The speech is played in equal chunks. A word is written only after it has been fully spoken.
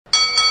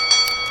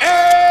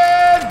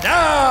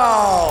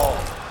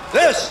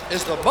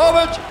is the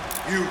moment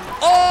you've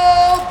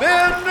all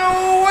been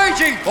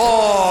waiting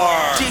for.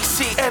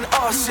 DC and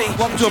RC.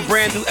 Welcome to a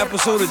brand new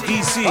episode of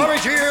DC. Coming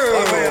to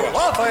you,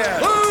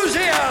 Lafayette,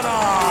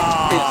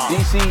 Louisiana.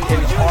 It's DC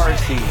and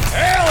RC.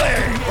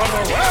 Hailing from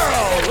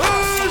Aurora,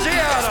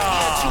 Louisiana.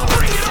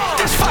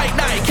 It's fight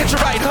night, catch a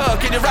right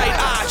hook in your right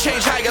eye,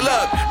 change how you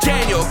look.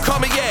 Daniel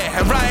Cormier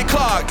and Ryan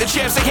Clark, the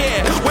champs are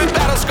here. With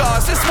battle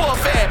scars, it's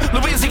warfare.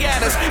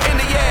 Louisiana's in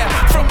the air.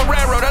 From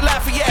Marrero to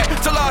Lafayette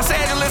to Los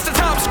Angeles to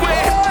Times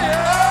Square.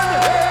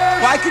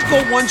 If I could go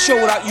one show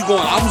without you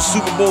going, I'm a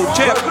Super Bowl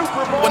champ.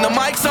 When the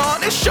mic's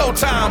on, it's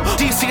showtime.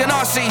 DC and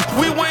RC,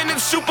 we winning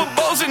Super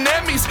Bowls and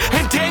Emmys.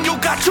 And Daniel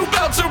got 2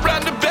 belts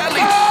around the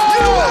belly.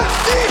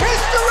 UFC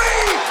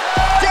history,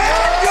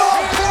 Daniel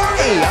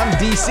Cormier. Hey, I'm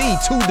DC,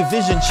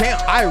 2-division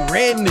champ. I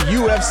ran the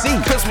UFC.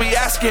 Cause we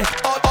asking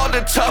all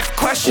the tough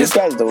questions. This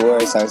guy's the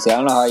worst, honestly. I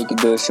don't know how you can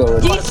do a show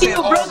with DC,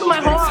 you broke my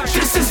heart.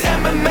 This is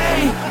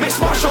MMA, mixed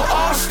martial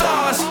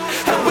all-stars.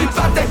 And we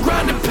bout that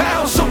grind and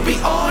pound, so be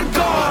on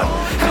guard.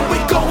 And we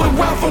going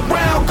round for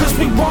round, cause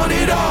we want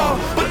it all.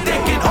 But there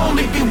can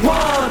only be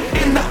one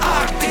in the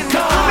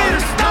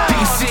octagon.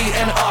 DC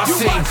and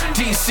RC,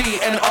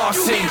 DC and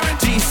RC,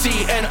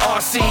 DC and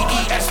RC,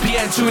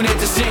 ESPN, tune in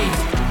to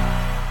see.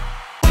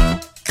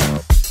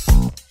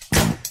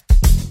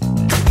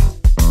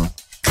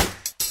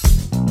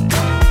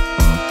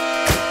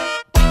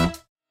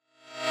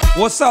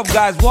 What's up,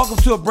 guys? Welcome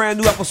to a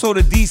brand new episode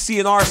of DC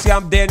and RC.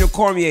 I'm Daniel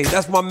Cormier.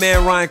 That's my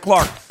man, Ryan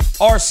Clark.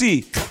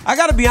 RC, I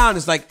got to be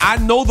honest, like, I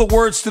know the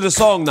words to the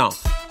song now.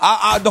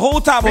 The whole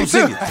time I'm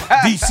singing,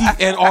 DC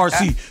and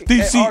RC,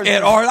 DC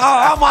and RC.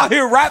 I'm out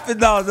here rapping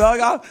now,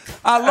 dog.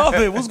 I love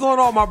it. What's going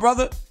on, my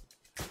brother?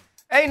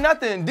 Ain't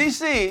nothing.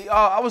 DC,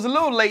 I was a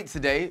little late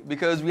today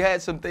because we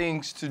had some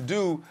things to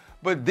do,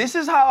 but this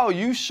is how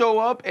you show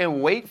up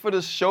and wait for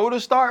the show to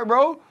start,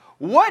 bro?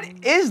 What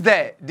is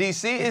that,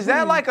 DC? Is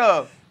that like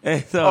a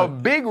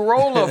big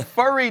roll of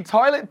furry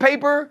toilet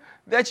paper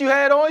that you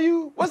had on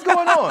you? What's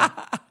going on?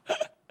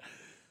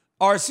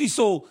 RC,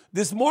 so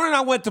this morning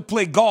I went to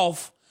play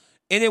golf,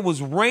 and it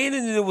was raining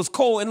and it was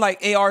cold, and like,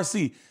 hey,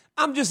 RC,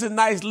 I'm just a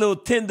nice little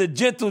tender,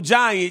 gentle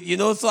giant, you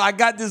know, so I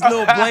got this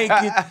little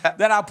blanket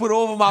that I put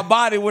over my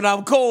body when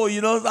I'm cold, you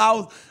know,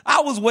 so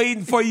I was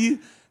waiting for you,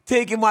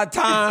 taking my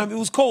time. It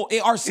was cold. Hey,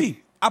 RC,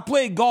 I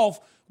played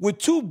golf with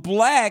 2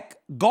 black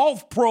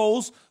golf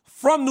pros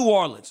from New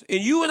Orleans,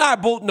 and you and I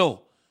both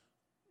know,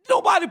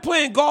 nobody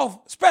playing golf,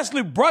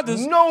 especially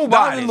brothers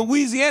down in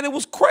Louisiana. It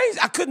was crazy.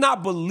 I could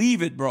not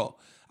believe it, bro.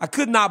 I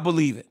could not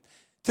believe it.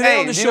 Today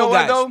on the show,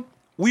 guys,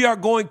 we are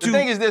going to... The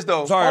thing is this,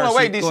 though. Sorry, hold on,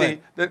 wait, RC,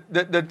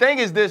 DC. The thing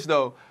is this,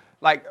 though.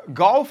 Like,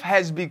 golf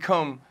has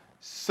become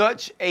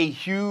such a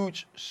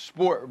huge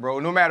sport, bro.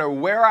 No matter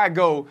where I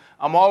go,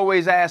 I'm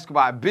always asked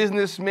by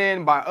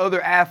businessmen, by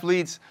other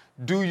athletes,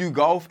 do you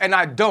golf? And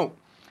I don't.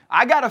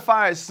 I got to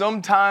find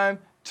some time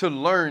to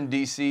learn,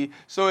 DC,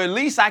 so at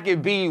least I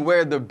can be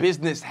where the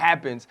business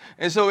happens.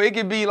 And so it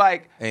could be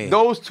like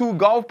those 2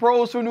 golf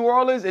pros from New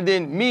Orleans and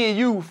then me and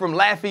you from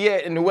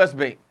Lafayette in the West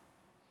Bank.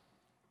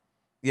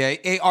 Yeah,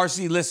 hey,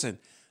 RC, listen,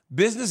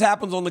 business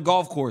happens on the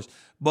golf course,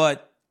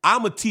 but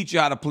I'm going to teach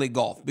you how to play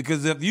golf,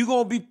 because if you're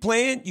going to be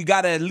playing, you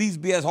got to at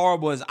least be as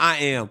horrible as I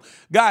am.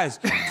 Guys,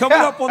 coming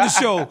up on the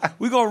show,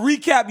 we're going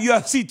to recap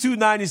UFC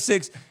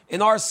 296,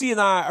 and RC and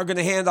I are going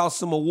to hand out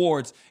some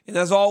awards. And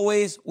as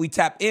always, we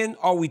tap in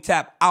or we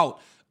tap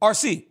out.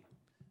 RC,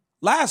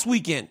 last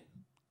weekend,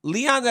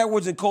 Leon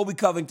Edwards and Colby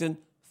Covington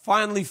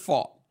finally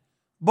fought.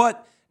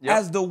 But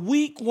as the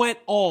week went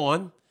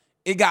on,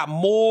 it got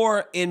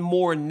more and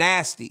more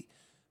nasty.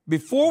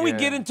 Before we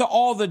get into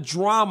all the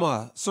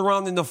drama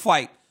surrounding the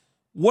fight,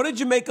 what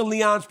did you make of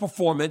Leon's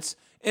performance?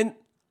 And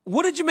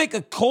what did you make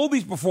of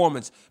Colby's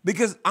performance?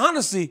 Because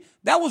honestly,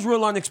 that was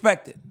real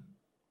unexpected.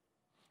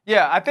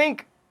 Yeah, I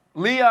think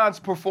Leon's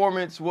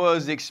performance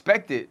was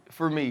expected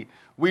for me.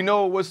 We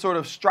know what sort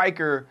of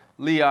striker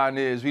Leon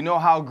is. We know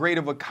how great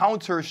of a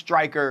counter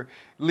striker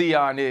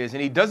Leon is.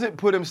 And he doesn't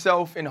put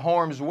himself in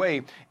harm's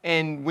way.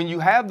 And when you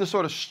have the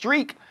sort of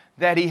streak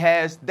that he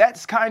has,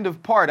 that's kind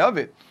of part of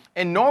it.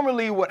 And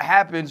normally what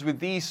happens with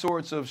these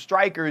sorts of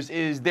strikers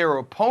is their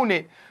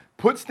opponent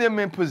puts them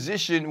in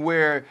position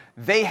where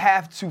they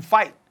have to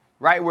fight,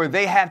 right? Where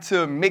they have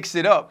to mix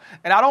it up.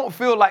 And I don't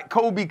feel like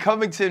Colby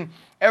Covington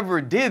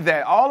ever did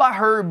that. All I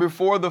heard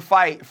before the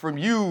fight from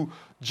you,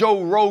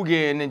 Joe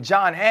Rogan, and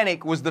John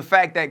Anik was the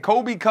fact that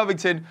Colby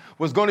Covington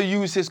was going to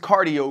use his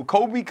cardio.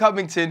 Colby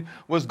Covington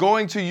was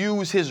going to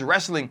use his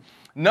wrestling.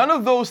 None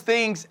of those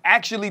things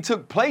actually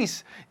took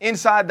place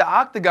inside the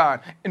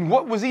octagon. And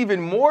what was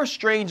even more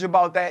strange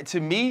about that to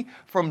me,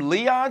 from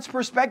Leon's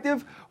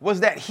perspective, was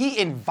that he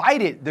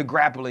invited the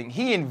grappling.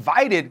 He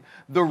invited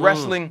the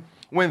wrestling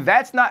when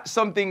that's not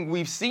something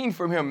we've seen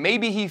from him.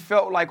 Maybe he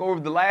felt like over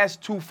the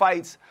last 2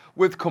 fights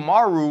with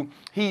Kamaru,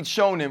 he'd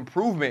shown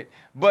improvement.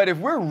 But if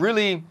we're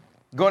really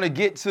going to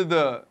get to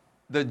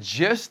the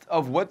gist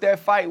of what that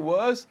fight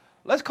was,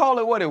 let's call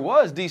it what it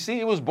was, DC.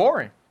 It was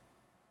boring.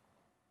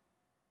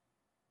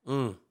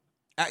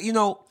 You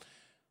know,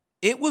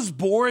 It was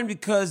boring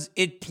because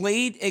it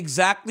played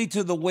exactly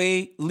to the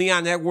way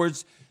Leon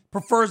Edwards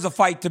prefers a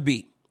fight to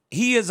be.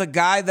 He is a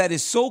guy that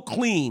is so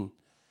clean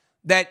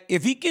that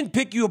if he can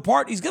pick you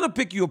apart, he's going to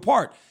pick you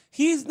apart.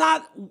 You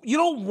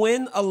don't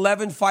win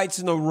 11 fights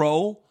in a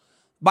row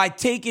by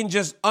taking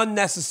just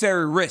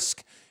unnecessary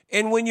risk.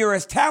 And when you're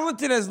as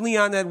talented as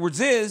Leon Edwards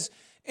is,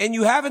 and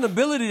you have an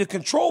ability to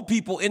control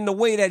people in the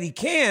way that he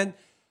can,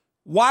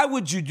 why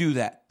would you do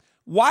that?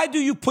 Why do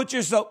you put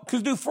yourself,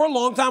 because dude, for a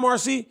long time,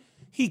 RC,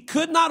 he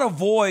could not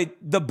avoid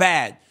the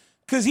bad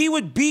because he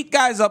would beat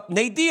guys up.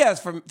 Nate Diaz,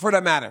 for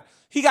that matter.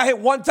 He got hit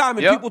one time,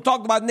 and people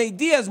talked about Nate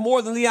Diaz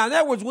more than Leon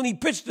Edwards when he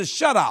pitched the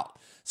shutout.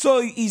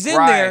 So he's in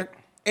there,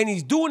 and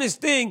he's doing his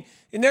thing,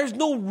 and there's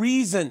no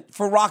reason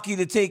for Rocky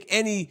to take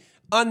any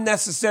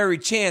unnecessary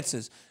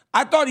chances.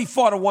 I thought he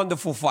fought a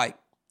wonderful fight.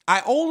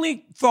 I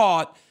only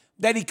thought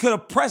that he could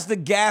have pressed the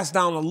gas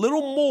down a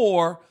little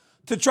more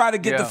to try to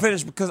get the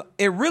finish because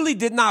it really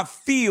did not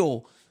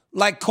feel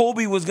like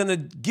Colby was going to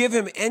give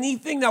him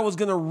anything that was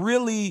going to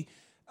really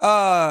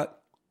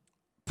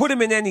put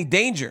him in any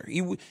danger.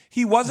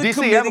 He wasn't DC,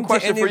 committing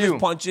to any of his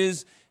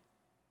punches.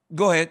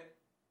 Go ahead.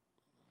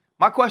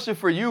 My question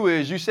for you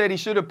is, you said he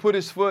should have put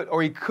his foot,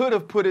 or he could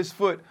have put his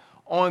foot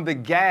on the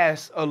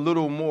gas a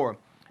little more.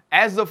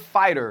 As a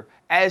fighter,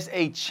 as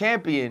a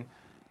champion,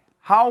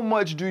 how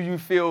much do you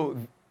feel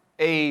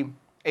a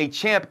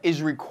champ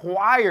is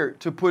required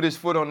to put his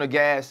foot on the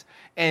gas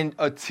and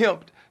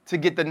attempt to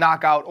get the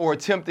knockout or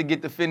attempt to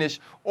get the finish?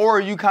 Or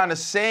are you kind of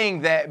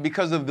saying that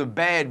because of the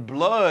bad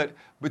blood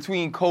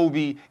between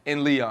Colby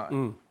and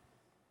Leon?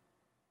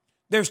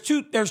 There's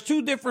two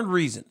different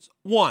reasons.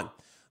 One,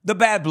 the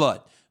bad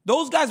blood.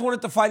 Those guys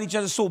wanted to fight each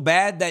other so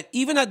bad that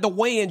even at the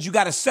weigh-ins, you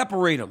got to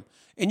separate them.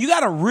 And you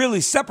got to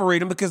really separate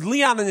them because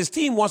Leon and his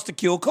team wants to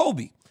kill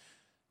Colby.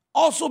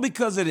 Also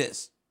because of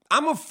this.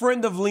 I'm a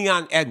friend of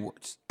Leon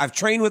Edwards. I've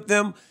trained with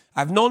him.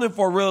 I've known him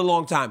for a really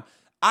long time.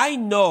 I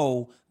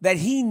know that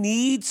he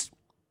needs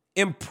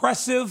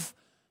impressive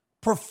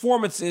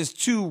performances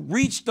to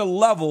reach the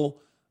level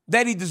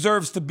that he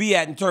deserves to be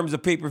at in terms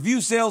of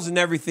pay-per-view sales and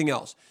everything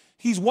else.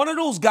 He's one of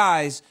those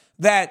guys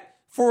that,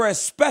 for as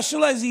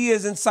special as he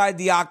is inside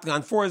the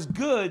octagon, for as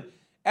good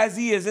as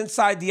he is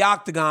inside the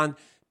octagon,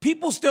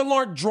 people still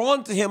aren't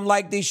drawn to him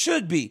like they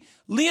should be.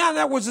 Leon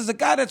Edwards is a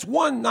guy that's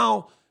won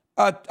now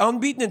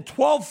unbeaten in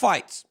 12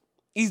 fights.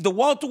 He's the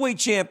welterweight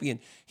champion.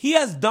 He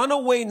has done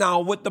away now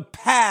with the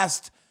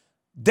past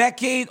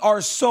decade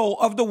or so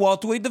of the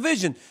welterweight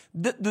division.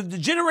 The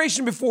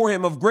generation before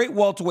him of great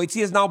welterweights,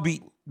 he has now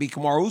beaten. Beat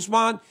Kamaru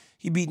Usman.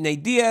 He beat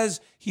Nate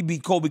Diaz. He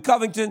beat Colby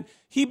Covington.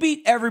 He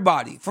beat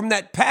everybody from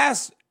that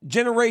past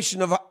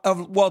generation of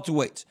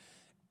welterweights.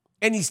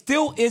 And he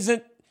still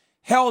isn't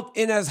held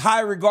in as high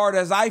regard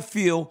as I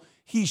feel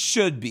he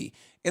should be.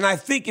 And I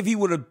think if he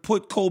would have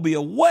put Colby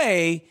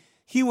away,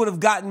 he would have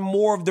gotten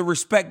more of the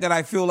respect that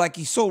I feel like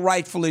he so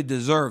rightfully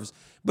deserves.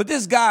 But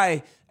this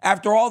guy,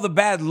 after all the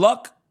bad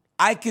luck,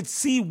 I could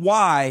see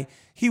why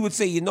he would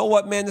say, you know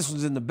what, man, this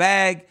was in the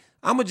bag.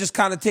 I'm going to just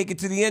kind of take it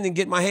to the end and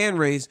get my hand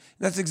raised.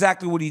 And that's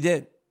exactly what he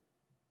did.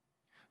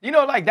 You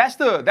know, like that's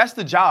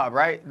the job,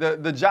 right?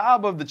 The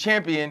job of the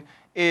champion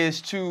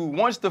is to,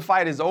 once the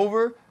fight is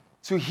over,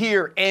 to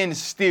hear and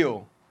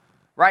still,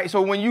 right?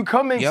 So when you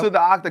come into the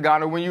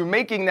octagon or when you're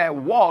making that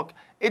walk,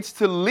 it's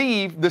to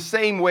leave the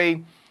same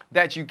way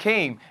that you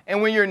came.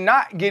 And when you're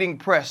not getting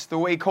pressed the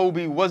way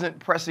Colby wasn't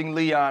pressing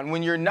Leon,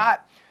 when you're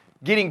not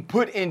getting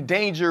put in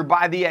danger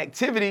by the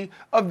activity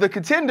of the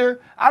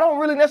contender, I don't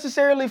really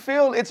necessarily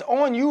feel it's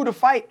on you to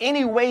fight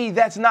any way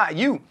that's not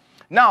you.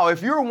 Now,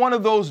 if you're one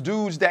of those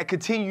dudes that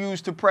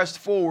continues to press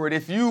forward,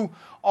 if you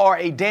are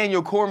a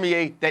Daniel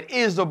Cormier that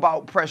is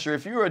about pressure,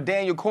 if you're a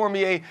Daniel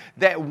Cormier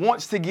that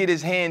wants to get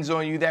his hands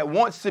on you, that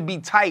wants to be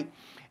tight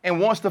and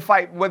wants to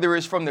fight, whether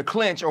it's from the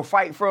clinch or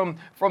fight from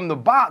the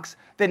box,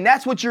 then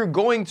that's what you're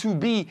going to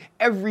be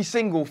every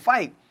single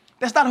fight.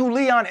 That's not who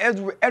Leon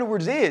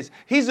Edwards is.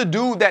 He's a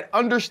dude that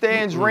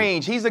understands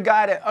range. He's a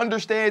guy that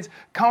understands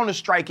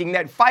counter-striking,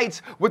 that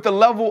fights with the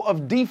level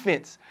of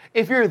defense.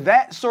 If you're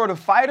that sort of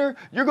fighter,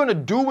 you're going to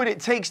do what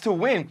it takes to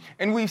win.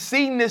 And we've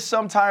seen this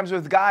sometimes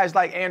with guys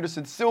like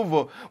Anderson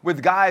Silva,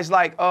 with guys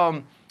like,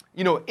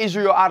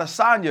 Israel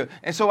Adesanya.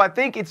 And so I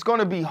think it's going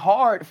to be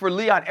hard for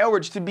Leon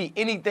Edwards to be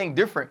anything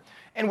different.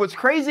 And what's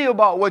crazy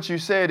about what you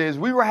said is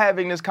we were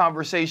having this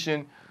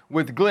conversation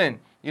with Glenn.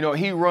 You know,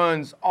 he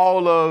runs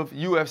all of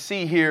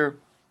UFC here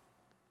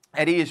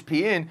at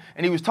ESPN,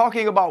 and he was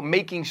talking about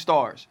making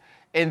stars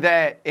and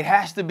that it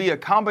has to be a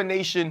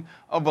combination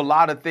of a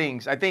lot of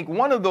things. I think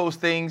one of those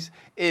things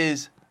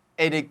is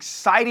an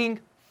exciting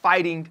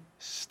fighting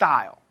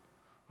style,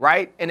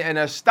 right? And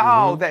a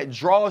style that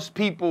draws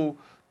people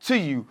to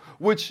you,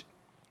 which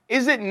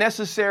isn't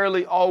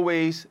necessarily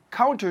always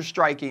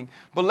counter-striking.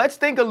 But let's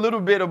think a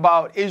little bit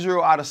about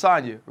Israel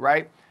Adesanya,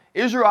 right?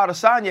 Israel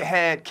Adesanya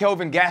had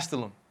Kelvin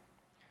Gastelum,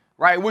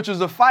 right, which was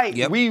a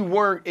fight we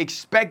weren't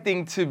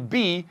expecting to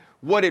be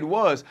what it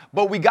was.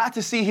 But we got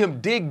to see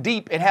him dig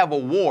deep and have a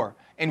war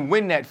and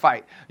win that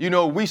fight. You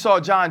know, we saw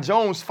John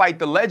Jones fight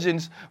the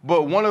legends,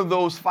 but one of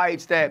those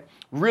fights that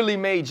really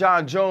made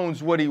John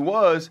Jones what he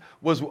was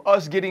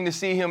us getting to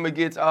see him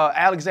against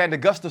Alexander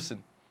Gustafsson,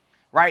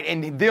 right?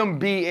 And them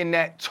be in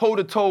that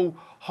toe-to-toe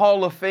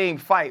Hall of Fame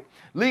fight.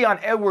 Leon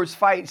Edwards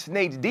fights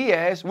Nate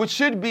Diaz, which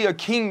should be a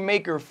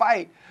kingmaker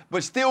fight,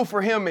 but still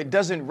for him it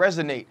doesn't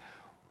resonate.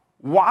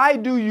 Why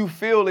do you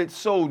feel it's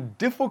so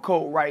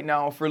difficult right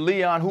now for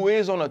Leon, who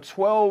is on a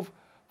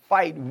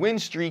 12-fight win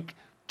streak,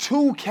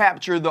 to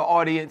capture the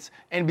audience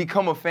and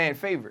become a fan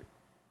favorite?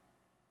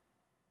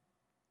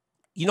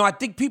 You know, I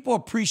think people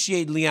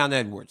appreciate Leon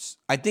Edwards.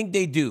 I think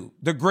they do.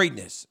 The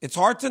greatness. It's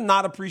hard to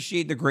not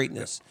appreciate the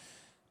greatness.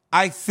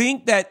 I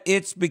think that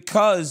it's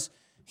because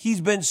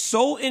he's been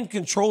so in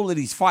control of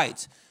these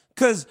fights.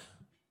 Because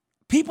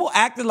people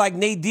acted like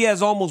Nate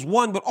Diaz almost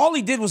won, but all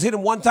he did was hit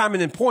him one time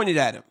and then pointed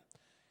at him.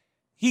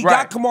 He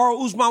got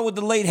Kamaru Usman with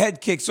the late head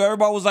kick, so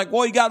everybody was like,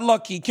 well, he got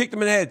lucky. He kicked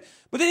him in the head.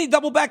 But then he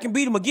doubled back and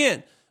beat him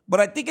again.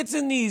 But I think it's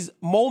in these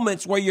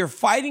moments where you're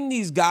fighting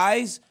these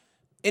guys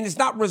and it's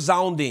not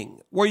resounding,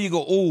 where you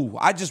go, oh,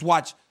 I just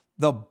watched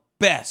the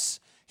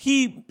best.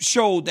 He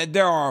showed that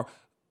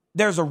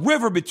there's a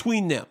river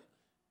between them.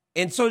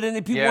 And so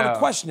then people want to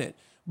question it.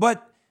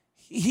 But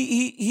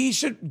he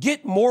should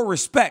get more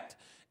respect.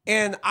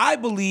 And I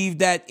believe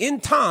that in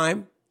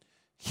time,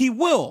 he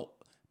will.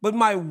 But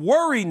my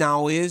worry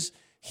now is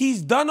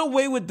he's done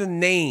away with the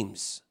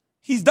names.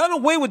 He's done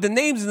away with the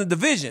names in the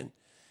division.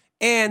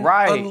 And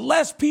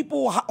unless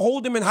people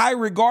hold him in high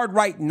regard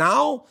right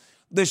now,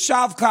 the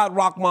Shavkat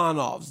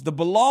Rakhmonovs, the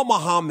Bilal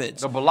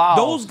Muhammads,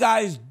 those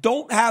guys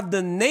don't have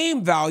the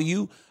name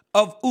value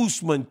of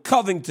Usman,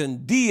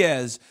 Covington,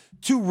 Diaz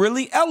to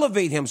really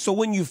elevate him. So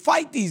when you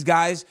fight these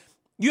guys,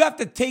 you have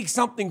to take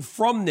something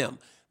from them.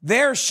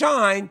 Their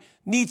shine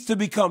needs to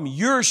become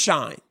your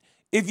shine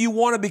if you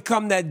want to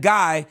become that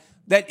guy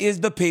that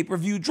is the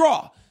pay-per-view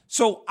draw.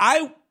 So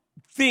I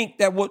think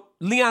that what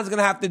Leon's going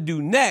to have to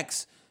do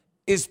next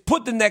is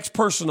put the next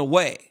person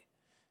away.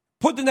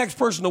 Put the next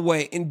person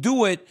away and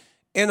do it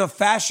in a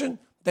fashion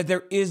that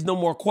there is no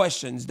more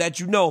questions, that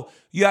you know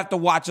you have to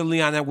watch a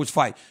Leon Edwards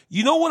fight.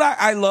 You know what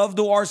I love,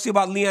 though, RC,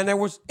 about Leon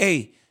Edwards?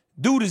 Hey,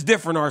 dude is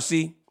different,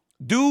 RC.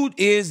 Dude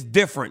is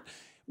different.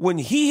 When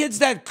he hits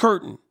that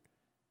curtain,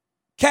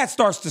 cat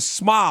starts to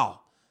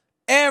smile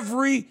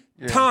every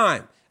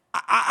time.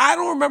 I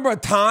don't remember a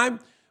time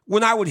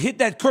when I would hit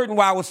that curtain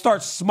where I would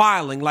start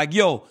smiling like,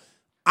 yo,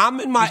 I'm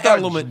in my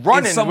element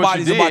and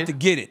somebody's about to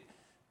get it.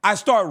 I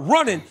start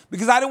running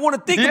because I didn't want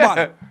to think about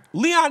it.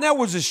 Leon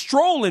Edwards is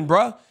strolling,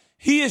 bro.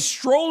 He is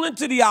strolling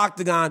to the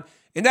octagon,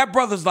 and that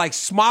brother's like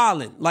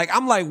smiling. Like,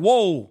 I'm like,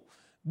 whoa,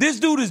 this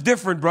dude is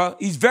different, bro.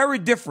 He's very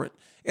different.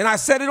 And I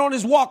said it on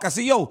his walk. I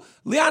said, yo,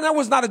 Leon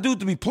Edwards not a dude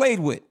to be played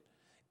with.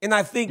 And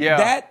I think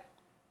that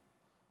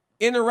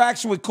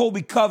interaction with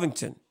Colby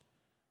Covington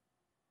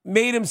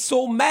made him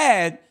so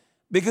mad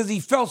because he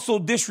felt so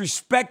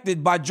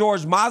disrespected by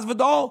George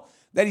Masvidal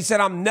that he said,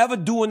 I'm never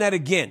doing that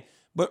again.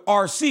 But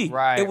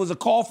RC, it was a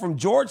call from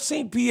George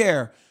St.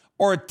 Pierre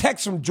or a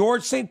text from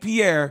George St.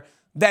 Pierre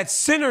that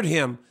centered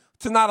him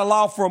to not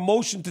allow for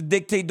emotion to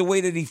dictate the way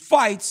that he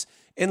fights.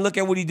 And look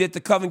at what he did to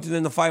Covington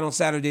in the fight on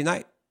Saturday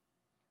night.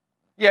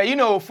 Yeah, you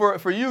know,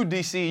 for you,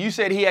 DC, you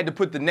said he had to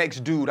put the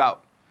next dude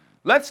out.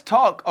 Let's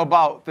talk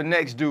about the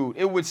next dude.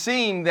 It would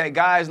seem that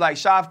guys like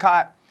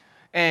Shavkat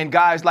and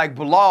guys like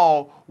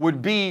Bilal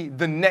would be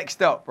the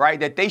next up, right?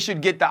 That they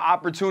should get the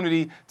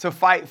opportunity to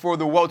fight for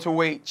the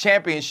welterweight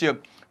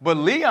championship. But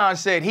Leon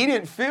said he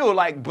didn't feel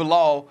like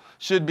Bilal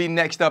should be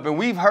next up. And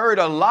we've heard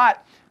a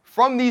lot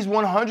from these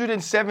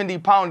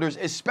 170-pounders,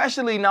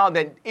 especially now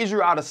that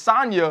Israel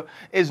Adesanya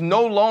is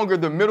no longer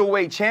the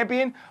middleweight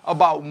champion,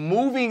 about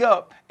moving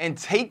up and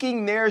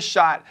taking their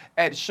shot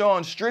at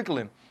Sean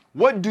Strickland.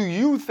 What do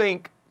you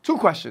think? Two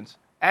questions.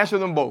 Answer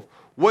them both.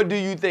 What do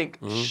you think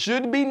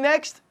should be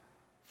next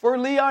for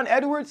Leon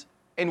Edwards?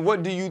 And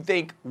what do you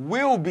think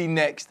will be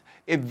next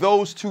if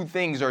those two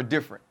things are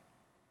different?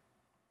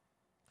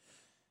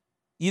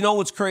 You know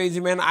what's crazy,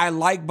 man? I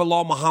like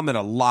Bilal Muhammad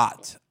a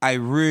lot. I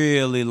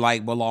really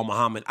like Bilal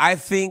Muhammad. I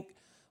think,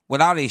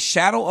 without a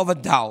shadow of a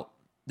doubt,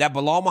 that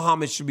Bilal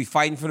Muhammad should be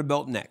fighting for the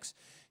belt next.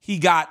 He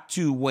got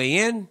to weigh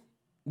in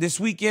this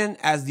weekend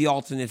as the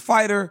alternate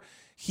fighter.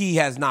 He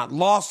has not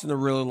lost in a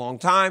really long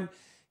time.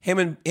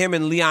 Him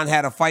and Leon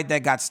had a fight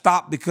that got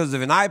stopped because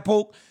of an eye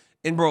poke.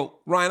 And, bro,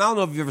 Ryan, I don't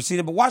know if you've ever seen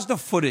it, but watch the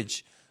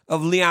footage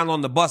of Leon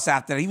on the bus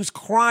after that. He was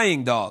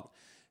crying, dog.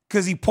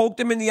 Because he poked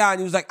him in the eye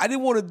and he was like, I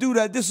didn't want to do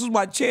that. This was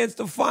my chance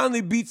to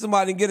finally beat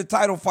somebody and get a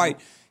title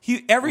fight.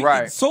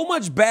 So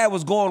much bad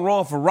was going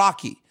wrong for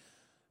Rocky.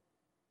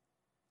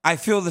 I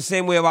feel the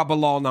same way about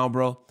Bilal now,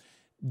 bro.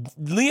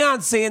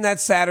 Leon saying that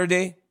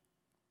Saturday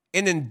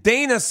and then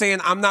Dana saying,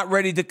 I'm not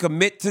ready to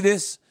commit to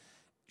this,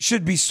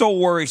 should be so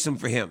worrisome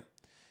for him.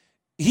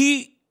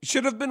 He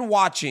should have been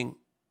watching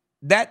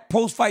that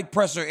post-fight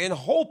presser and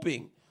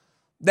hoping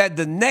that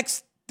the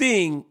next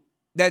thing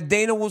that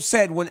Dana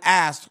said when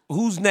asked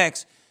who's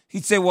next,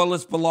 he'd say, well,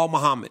 it's Bilal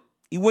Muhammad.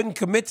 He wouldn't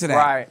commit to that.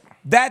 Right.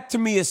 That, to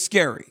me, is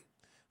scary.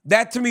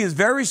 That to me is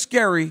very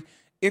scary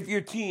if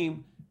your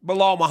team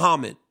Bilal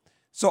Muhammad.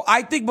 So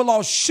I think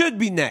Bilal should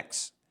be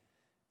next,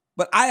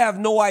 but I have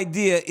no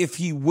idea if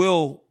he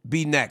will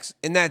be next.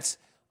 And that's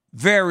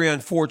very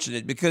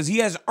unfortunate because he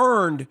has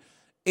earned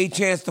a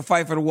chance to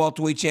fight for the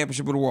welterweight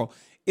championship of the world.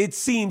 It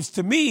seems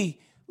to me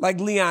like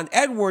Leon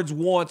Edwards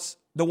wants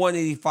the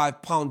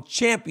 185-pound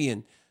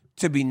champion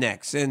to be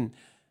next. And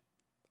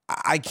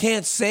I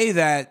can't say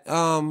that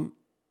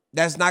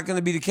that's not going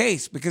to be the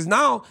case because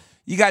now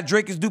you got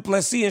Dricus du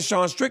Plessis and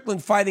Sean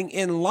Strickland fighting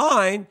in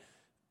line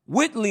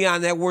with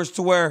Leon Edwards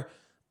to where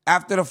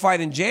after the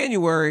fight in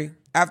January,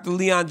 after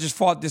Leon just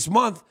fought this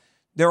month,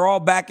 they're all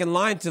back in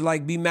line to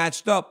like be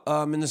matched up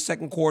in the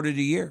second quarter of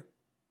the year.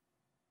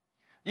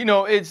 You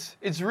know,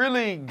 it's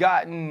really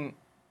gotten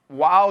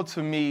wild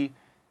to me,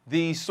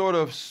 these sort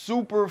of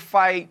super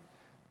fight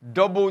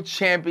double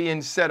champion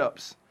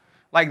setups.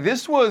 Like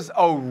this was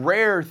a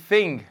rare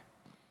thing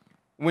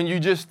when you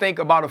just think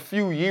about a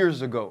few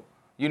years ago.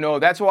 You know,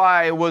 that's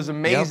why it was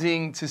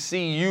amazing to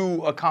see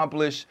you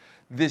accomplish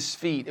this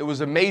feat. It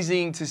was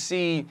amazing to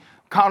see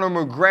Conor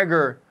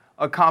McGregor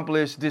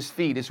accomplish this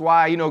feat. It's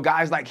why, you know,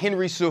 guys like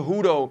Henry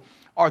Cejudo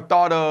are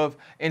thought of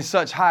in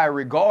such high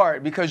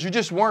regard because you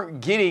just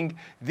weren't getting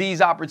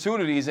these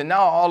opportunities. And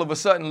now all of a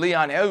sudden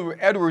Leon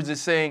Edwards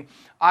is saying,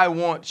 I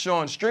want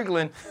Sean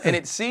Strickland. And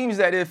it seems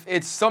that if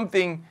it's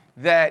something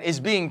that is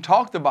being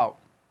talked about,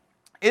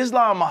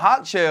 Islam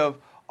Makhachev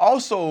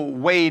also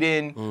weighed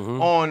in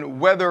on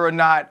whether or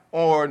not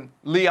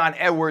Leon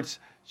Edwards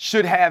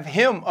should have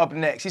him up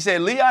next. He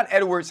said Leon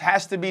Edwards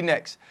has to be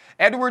next.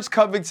 Edwards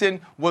Covington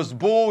was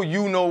bull,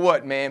 you know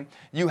what, man.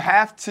 You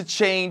have to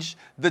change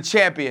the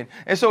champion.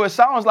 And so it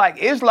sounds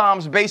like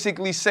Islam's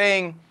basically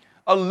saying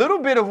a little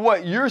bit of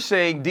what you're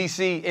saying,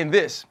 DC, in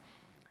this.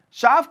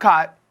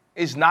 Shavkat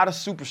is not a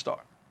superstar,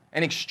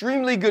 an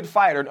extremely good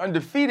fighter, an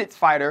undefeated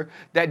fighter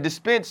that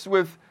dispensed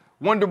with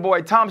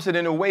Wonderboy Thompson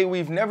in a way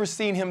we've never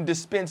seen him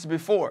dispense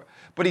before.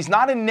 But he's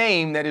not a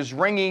name that is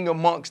ringing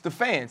amongst the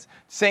fans.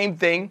 Same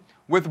thing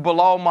with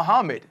Bilal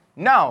Muhammad.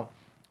 Now,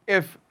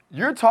 if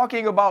you're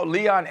talking about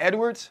Leon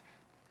Edwards,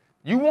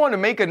 you want to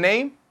make a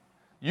name,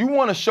 you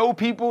want to show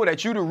people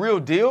that you're the real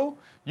deal,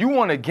 you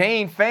want to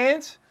gain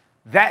fans,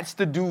 that's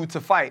the dude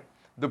to fight.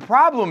 The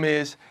problem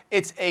is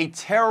it's a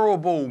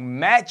terrible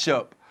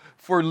matchup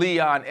for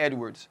Leon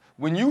Edwards.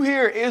 When you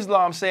hear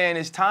Islam saying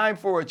it's time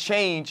for a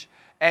change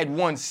at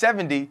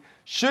 170,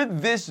 should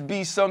this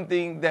be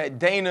something that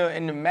Dana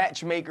and the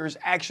matchmakers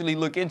actually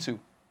look into?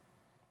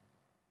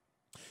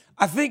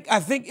 I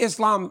think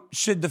Islam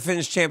should defend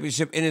his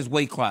championship in his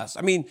weight class.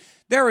 I mean,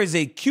 there is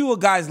a queue of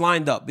guys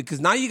lined up because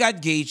now you got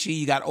Gaethje,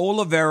 you got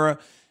Oliveira,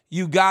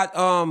 you got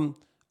Arman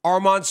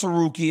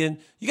Tsarukyan.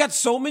 You got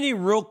so many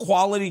real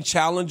quality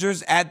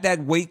challengers at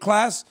that weight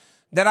class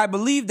that I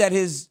believe that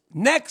his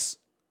next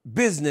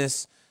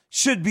business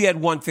should be at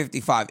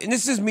 155. And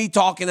this is me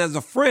talking as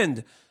a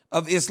friend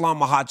of Islam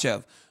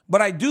Makhachev.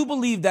 But I do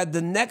believe that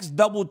the next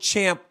double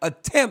champ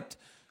attempt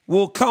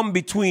will come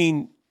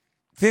between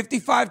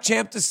 55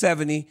 champ to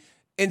 70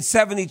 and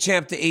 70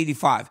 champ to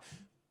 85.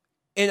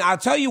 And I'll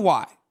tell you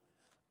why.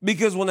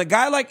 Because when a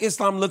guy like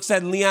Islam looks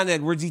at Leon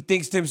Edwards, he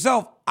thinks to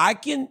himself, I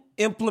can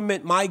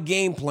implement my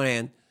game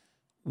plan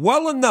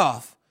well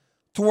enough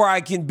to where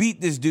I can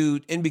beat this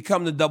dude and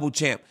become the double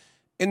champ.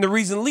 And the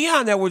reason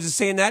Leon Edwards is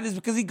saying that is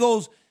because he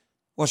goes,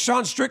 well,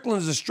 Sean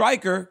Strickland is a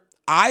striker.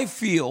 I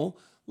feel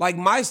like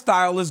my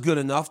style is good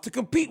enough to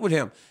compete with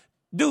him.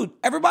 Dude,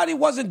 everybody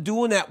wasn't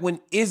doing that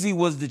when Izzy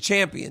was the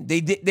champion.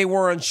 They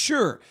were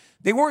unsure.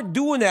 They weren't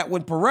doing that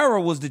when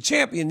Pereira was the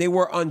champion. They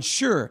were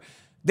unsure.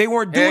 They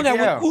weren't doing that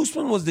when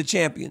Usman was the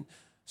champion.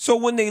 So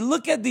when they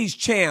look at these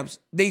champs,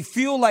 they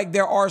feel like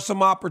there are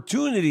some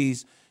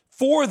opportunities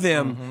for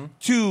them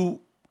to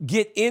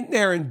get in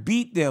there and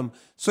beat them.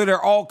 So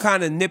they're all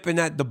kind of nipping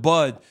at the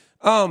bud.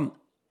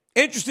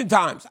 Interesting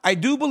times. I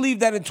do believe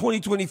that in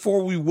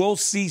 2024, we will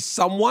see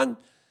someone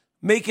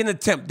make an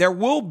attempt. There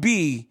will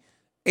be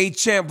a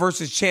champ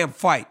versus champ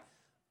fight.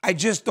 I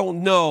just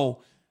don't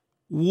know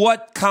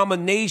what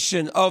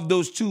combination of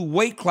those two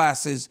weight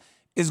classes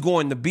is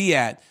going to be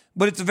at.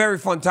 But it's a very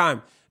fun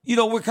time. You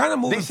know, we're kind of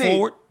moving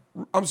forward.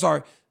 I'm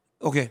sorry.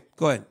 Okay,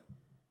 go ahead.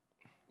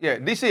 Yeah,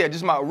 DC,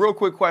 just my real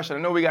quick question.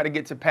 I know we got to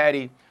get to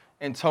Patty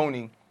and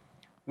Tony.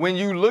 When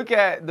you look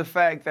at the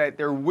fact that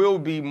there will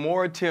be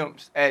more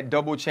attempts at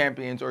double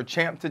champions or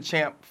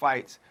champ-to-champ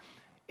fights,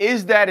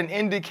 is that an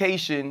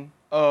indication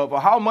of,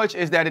 or how much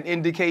is that an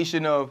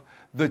indication of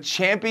the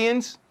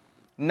champions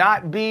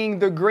not being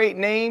the great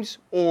names,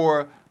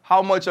 or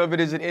how much of it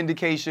is an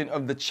indication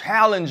of the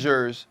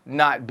challengers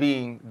not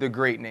being the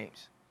great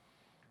names?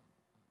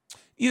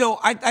 You know,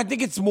 I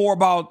think it's more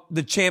about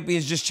the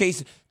champions just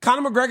chasing.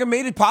 Conor McGregor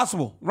made it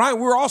possible. Ryan,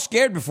 we were all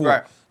scared before.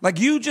 Right. Like,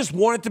 you just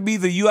wanted to be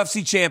the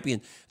UFC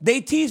champion.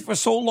 They teased for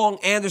so long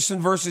Anderson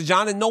versus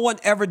John, and no one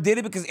ever did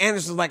it because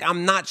Anderson's like,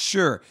 I'm not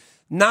sure.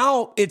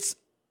 Now it's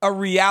a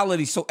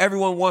reality, so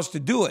everyone wants to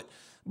do it.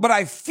 But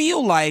I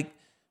feel like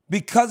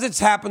because it's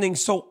happening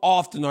so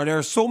often, or there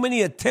are so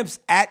many attempts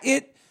at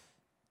it,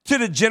 to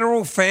the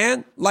general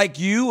fan like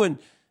you and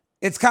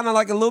it's kind of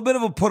like a little bit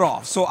of a put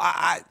off. So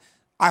I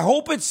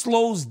hope it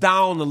slows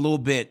down a little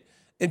bit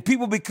and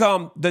people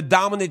become the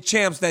dominant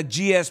champs that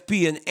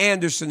GSP and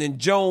Anderson and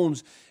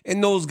Jones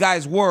and those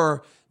guys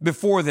were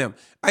before them.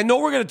 I know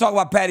we're going to talk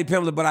about Paddy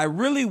Pimblett, but I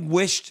really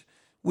wished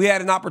we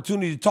had an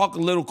opportunity to talk a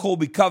little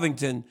Colby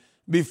Covington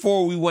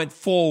before we went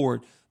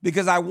forward,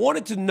 because I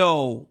wanted to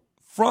know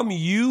from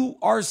you,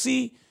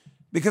 RC,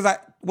 because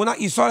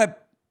you saw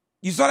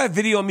that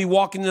video of me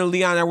walking into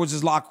Leon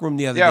Edwards' locker room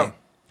the other day.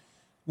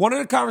 One of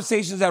the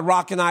conversations that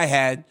Rock and I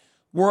had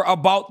were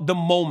about the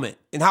moment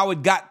and how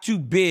it got too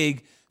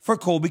big for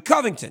Colby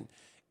Covington.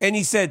 And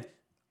he said,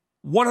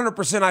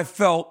 100% I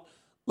felt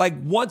like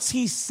once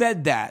he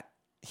said that,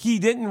 he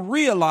didn't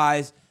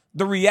realize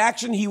the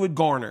reaction he would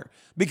garner,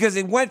 because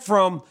it went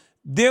from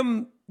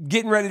them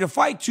getting ready to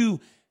fight to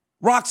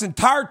Rock's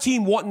entire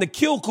team wanting to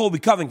kill Colby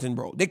Covington,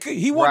 bro. They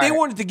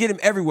wanted to get him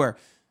everywhere.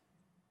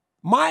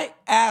 My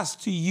ask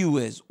to you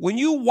is, when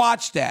you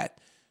watch that,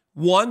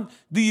 one,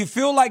 do you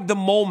feel like the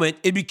moment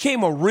it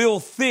became a real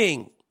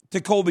thing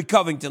to Colby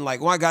Covington?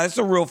 Like, oh my God, it's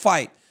a real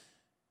fight.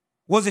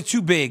 Was it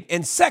too big?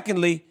 And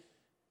secondly,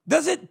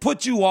 does it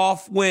put you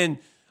off when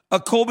a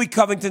Colby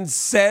Covington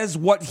says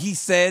what he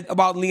said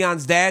about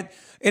Leon's dad,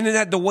 and then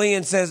at the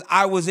weigh-in says,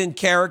 I was in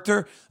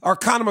character? Or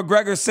Conor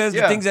McGregor says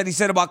the things that he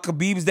said about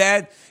Khabib's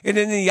dad, and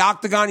then in the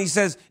octagon he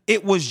says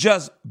it was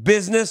just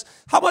business.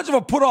 How much of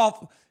a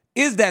put-off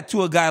is that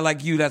to a guy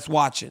like you that's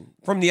watching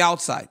from the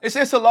outside?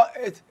 It's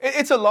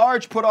a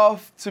large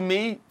put-off to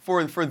me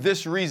for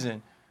this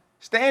reason.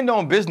 Stand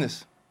on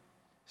business.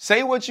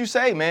 Say what you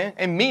say, man,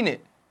 and mean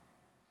it,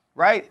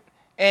 right?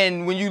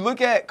 And when you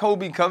look at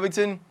Colby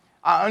Covington,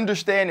 I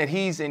understand that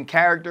he's in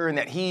character and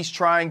that he's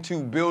trying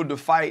to build the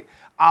fight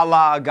a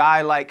la a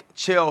guy like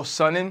Chael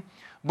Sonnen.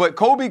 But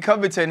Colby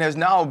Covington has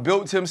now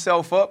built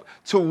himself up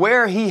to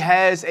where he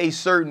has a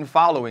certain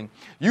following.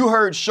 You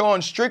heard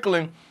Sean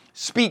Strickland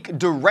speak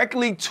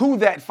directly to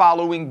that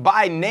following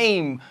by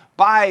name,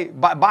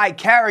 by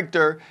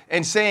character,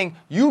 and saying,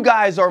 you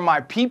guys are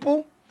my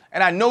people,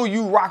 and I know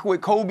you rock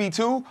with Colby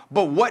too,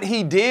 but what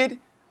he did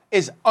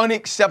is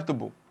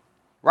unacceptable.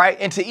 Right?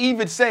 And to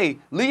even say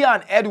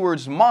Leon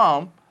Edwards'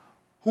 mom,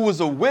 who was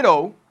a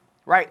widow,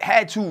 right,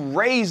 had to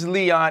raise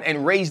Leon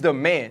and raise the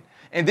man.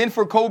 And then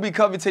for Colby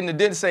Covington to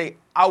then say,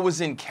 I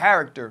was in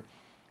character.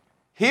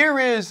 Here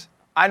is,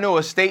 I know,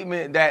 a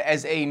statement that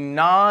as a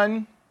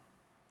non-fighter,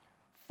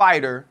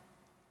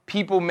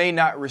 people may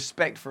not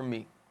respect from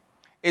me.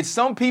 It's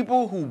some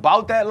people who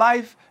bout that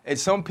life, and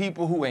some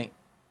people who ain't.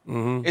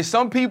 Mm-hmm. It's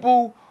some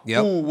people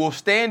who will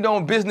stand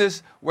on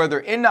business, whether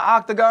in the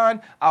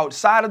octagon,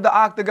 outside of the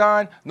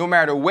octagon, no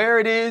matter where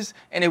it is.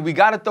 And if we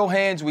got to throw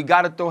hands, we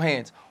got to throw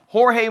hands.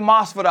 Jorge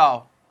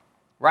Masvidal,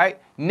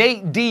 right?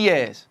 Nate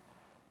Diaz.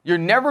 You're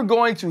never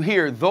going to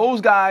hear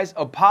those guys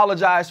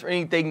apologize for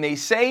anything they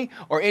say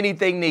or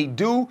anything they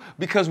do,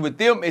 because with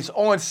them, it's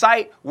on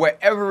site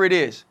wherever it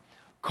is.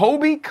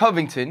 Colby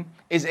Covington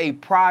is a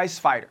prize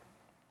fighter.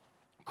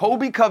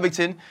 Colby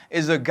Covington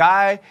is a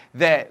guy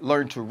that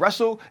learned to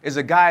wrestle, is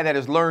a guy that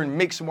has learned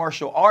mixed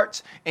martial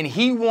arts, and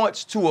he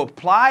wants to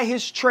apply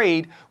his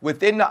trade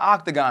within the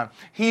octagon.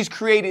 He's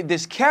created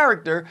this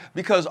character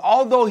because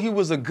although he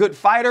was a good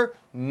fighter,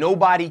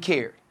 nobody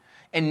cared.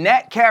 And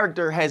that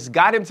character has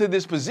got him to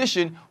this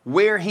position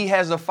where he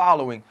has a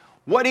following.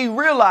 What he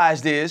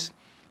realized is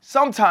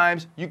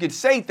sometimes you could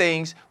say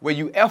things where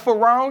you F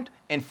around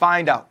and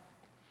find out.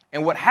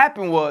 And what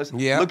happened was,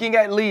 looking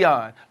at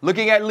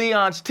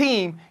Leon's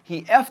team,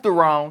 he F'd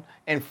around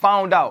and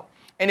found out.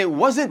 And it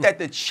wasn't that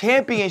the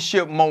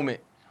championship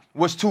moment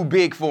was too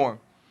big for him.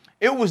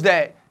 It was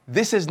that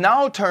this has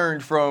now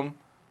turned from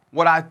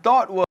what I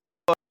thought was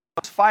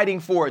fighting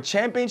for a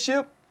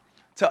championship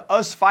to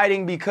us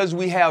fighting because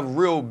we have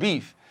real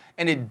beef.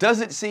 And it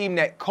doesn't seem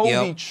that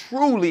Colby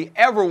truly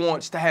ever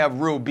wants to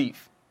have real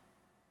beef.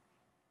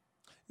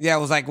 Yeah, it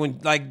was like when,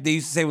 like they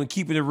used to say, when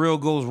keeping it real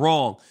goes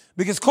wrong.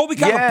 Because Colby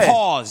kind of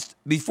paused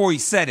before he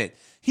said it.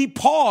 He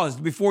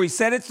paused before he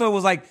said it, so it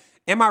was like,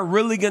 am I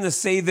really going to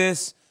say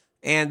this?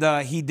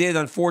 And he did,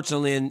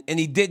 unfortunately, and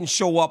he didn't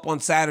show up on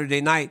Saturday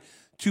night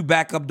to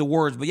back up the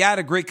words. But yeah, I had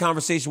a great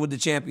conversation with the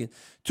champion.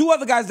 Two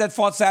other guys that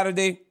fought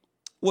Saturday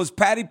was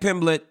Paddy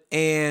Pimblett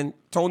and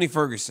Tony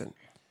Ferguson.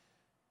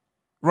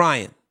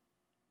 Ryan,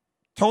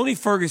 Tony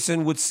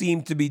Ferguson would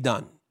seem to be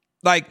done.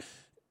 Like,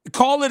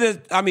 call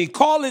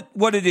it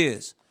what it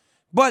is.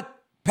 But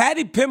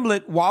Paddy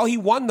Pimblett, while he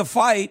won the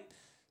fight,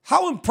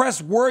 how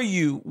impressed were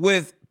you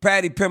with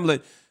Paddy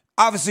Pimblett?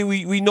 Obviously,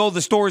 we know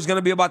the story is going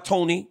to be about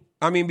Tony.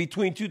 I mean,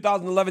 between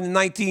 2011 and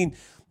 19,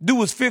 dude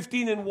was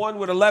 15-1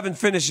 with 11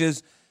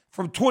 finishes.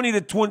 From 20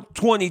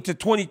 to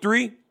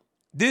 23,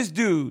 this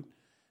dude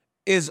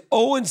is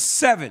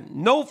 0-7,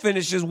 no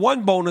finishes,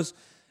 one bonus,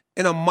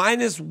 and a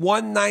minus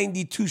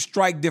 192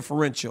 strike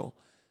differential.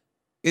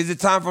 Is it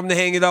time for him to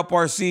hang it up,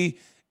 RC?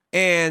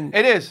 And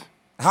it is.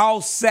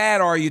 How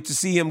sad are you to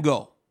see him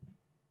go?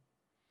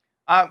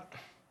 I'm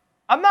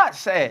not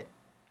sad.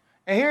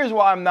 And here's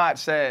why I'm not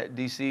sad,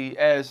 DC.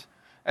 As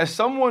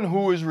someone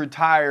who is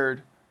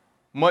retired,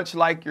 much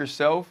like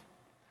yourself,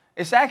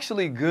 it's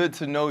actually good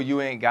to know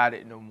you ain't got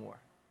it no more.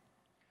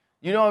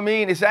 You know what I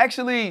mean? It's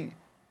actually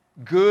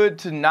good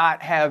to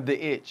not have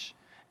the itch.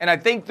 And I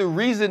think the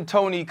reason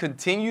Tony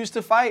continues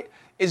to fight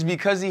is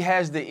because he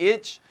has the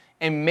itch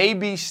and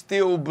maybe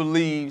still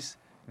believes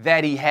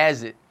that he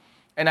has it.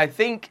 And I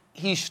think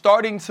he's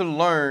starting to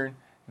learn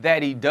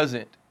that he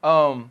doesn't.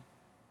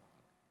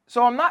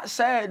 So I'm not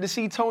sad to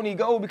see Tony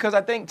go because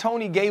I think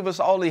Tony gave us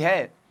all he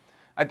had.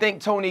 I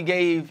think Tony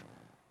gave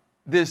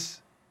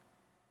these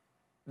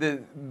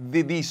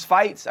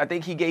fights. I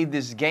think he gave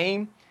this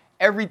game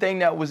everything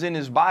that was in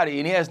his body,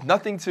 and he has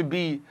nothing to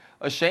be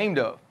ashamed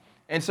of.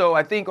 And so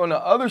I think on the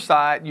other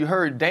side, you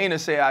heard Dana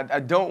say, I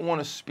don't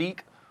want to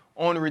speak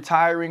on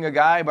retiring a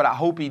guy, but I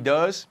hope he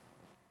does.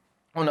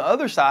 On the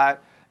other side,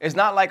 it's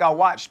not like I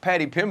watched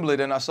Paddy Pimblett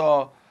and I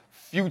saw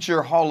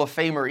future Hall of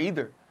Famer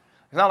either.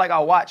 It's not like I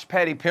watched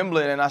Paddy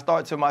Pimblett and I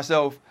thought to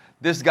myself,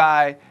 this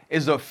guy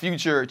is a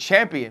future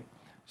champion.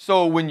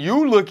 So when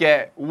you look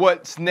at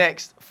what's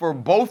next for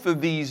both of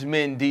these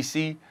men,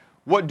 DC,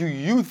 what do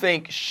you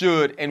think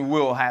should and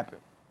will happen?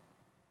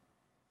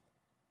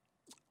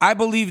 I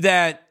believe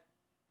that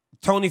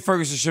Tony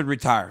Ferguson should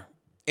retire.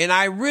 And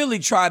I really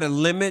try to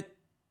limit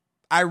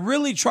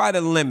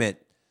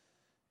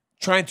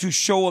trying to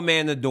show a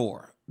man the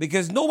door.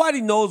 Because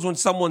nobody knows when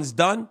someone's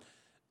done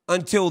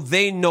until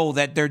they know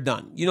that they're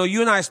done. You know,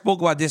 you and I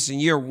spoke about this in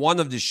year one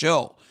of the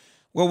show,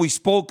 where we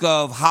spoke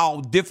of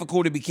how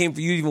difficult it became for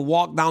you to even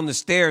walk down the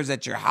stairs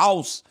at your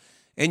house.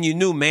 And you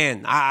knew,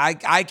 man,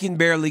 I can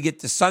barely get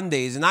to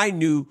Sundays. And I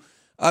knew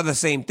the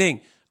same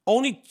thing.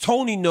 Only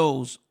Tony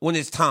knows when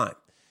it's time.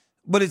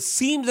 But it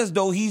seems as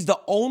though he's the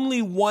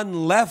only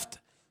one left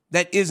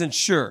that isn't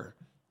sure.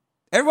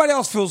 Everybody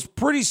else feels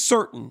pretty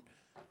certain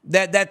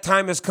that that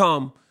time has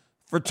come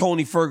for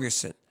Tony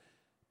Ferguson.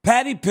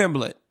 Paddy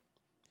Pimblett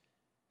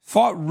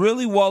fought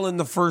really well in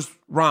the first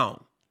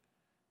round.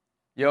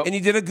 Yep. And he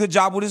did a good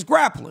job with his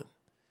grappling.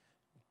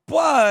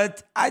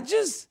 But I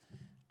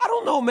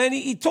don't know, man.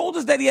 He told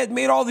us that he had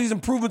made all these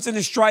improvements in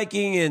his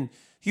striking and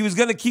he was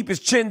going to keep his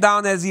chin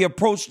down as he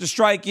approached the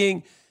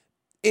striking.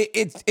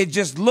 It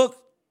just looked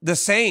the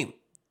same.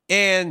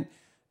 And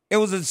it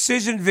was a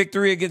decision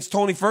victory against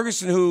Tony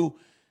Ferguson, who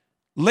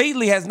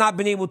lately has not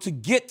been able to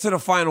get to the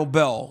final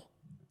bell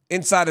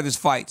inside of his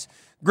fights.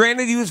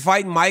 Granted, he was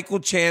fighting Michael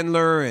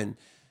Chandler and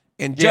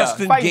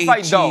Justin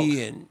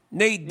Gaethje and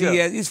Nate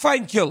Diaz. He's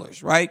fighting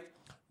killers, right?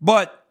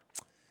 But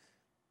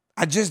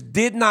I just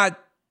did not,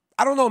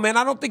 I don't know, man.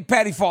 I don't think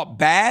Paddy fought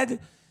bad,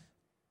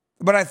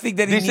 but I think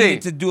that he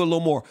needed to do a little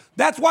more.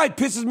 That's why it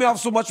pisses me off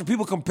so much when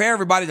people compare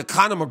everybody to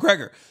Conor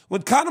McGregor.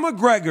 When Conor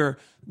McGregor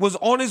was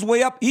on his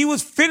way up, he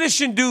was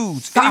finishing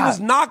dudes. And he was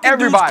knocking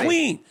dudes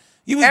clean.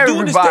 He was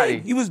doing his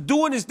thing. He was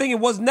doing his thing. It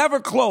was never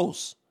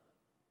close.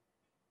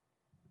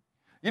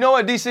 You know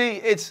what,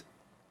 DC?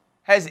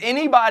 Has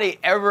anybody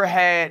ever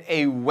had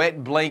a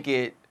wet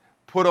blanket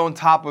put on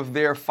top of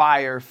their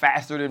fire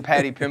faster than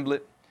Paddy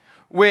Pimblett?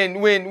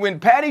 When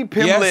Paddy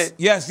Pimblett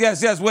yes.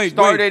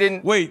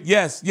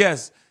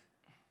 Yes.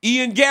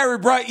 Ian Gary,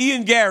 bro.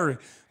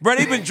 Bro,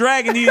 they've been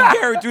dragging Ian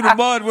Gary through the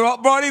mud.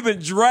 Bro, they've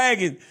been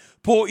dragging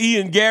poor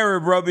Ian Gary,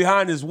 bro,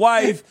 behind his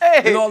wife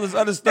and all this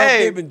other stuff.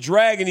 They've been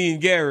dragging Ian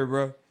Gary,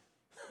 bro.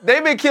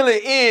 They've been killing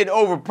Ian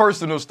over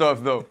personal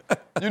stuff, though.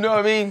 You know what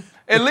I mean?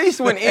 At least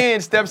when Ian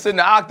steps in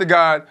the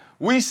octagon,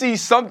 we see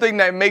something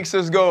that makes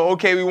us go,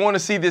 okay, we want to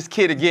see this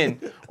kid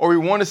again, or we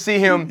want to see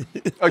him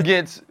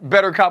against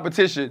better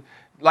competition.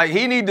 Like,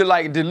 he need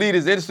to, delete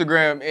his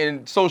Instagram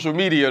and social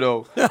media,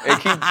 though, and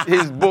keep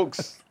his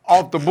books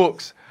off the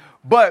books.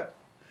 But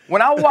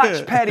when I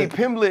watch Paddy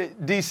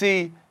Pimblett,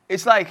 DC,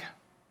 it's like,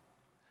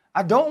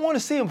 I don't want to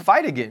see him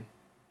fight again.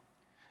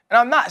 And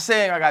I'm not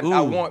saying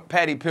I want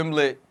Paddy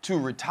Pimblett to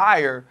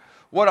retire.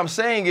 What I'm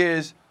saying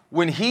is,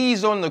 when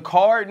he's on the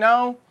card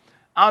now,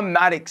 I'm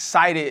not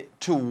excited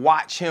to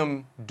watch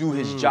him do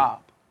his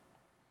job.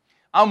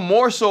 I'm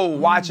more so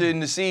watching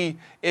to see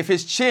if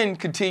his chin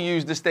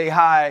continues to stay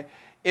high,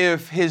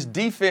 if his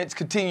defense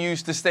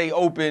continues to stay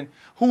open,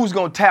 who's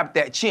going to tap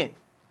that chin?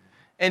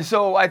 And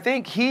so I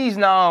think he's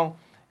now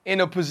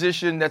in a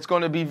position that's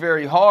going to be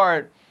very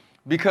hard,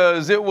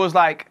 because it was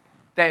like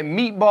that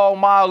Meatball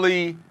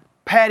Molly,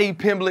 Paddy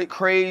Pimblett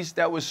craze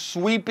that was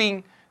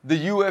sweeping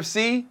the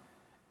UFC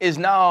is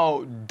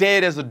now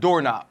dead as a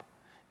doorknob.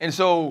 And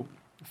so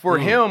for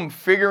him,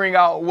 figuring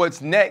out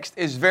what's next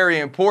is very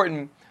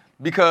important,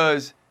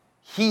 because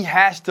he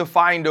has to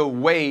find a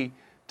way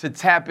to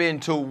tap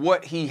into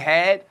what he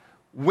had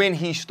when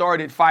he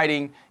started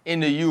fighting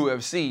in the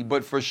UFC.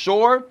 But for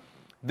sure,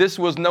 this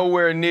was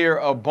nowhere near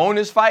a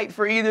bonus fight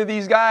for either of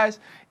these guys,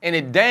 and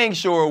it dang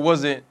sure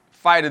wasn't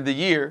fight of the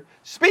year.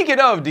 Speaking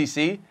of,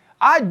 DC,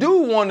 I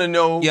do want to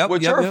know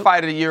what your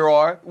fight of the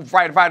year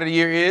fight of the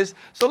year is.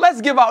 So let's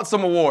give out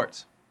some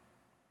awards.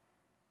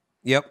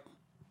 Yep.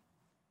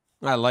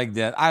 I like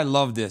that. I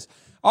love this.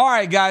 All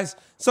right, guys.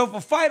 So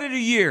for fight of the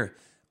year,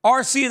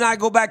 RC and I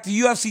go back to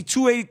UFC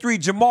 283,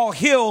 Jamal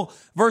Hill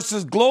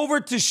versus Glover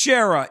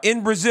Teixeira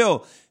in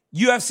Brazil.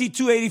 UFC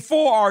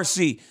 284,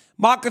 RC,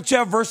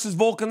 Makhachev versus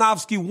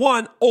Volkanovski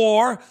 1,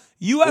 or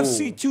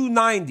UFC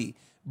 290,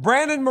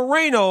 Brandon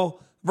Moreno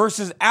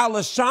versus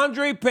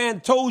Alexandre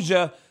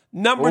Pantoja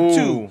number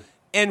 2.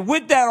 And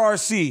with that,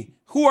 RC,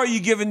 who are you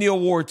giving the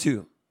award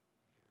to?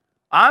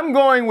 I'm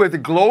going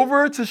with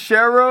Glover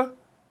Teixeira,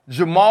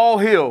 Jamal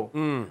Hill.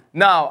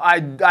 Now,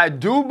 I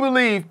do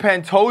believe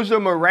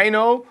Pantoja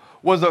Moreno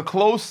was a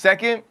close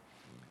second.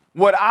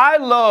 What I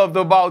loved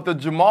about the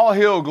Jamal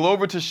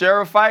Hill-Glover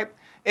Teixeira fight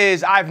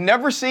is I've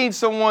never seen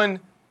someone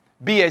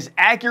be as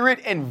accurate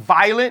and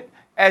violent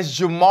as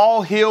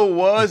Jamal Hill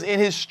was in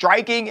his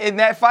striking in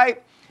that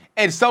fight,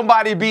 and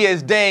somebody be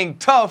as dang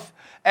tough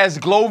as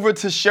Glover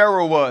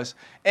Teixeira was.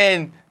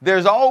 And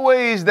there's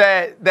always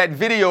that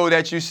video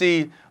that you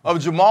see of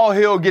Jamal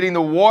Hill getting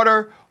the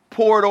water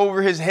poured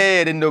over his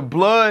head and the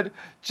blood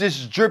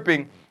just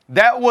dripping.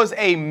 That was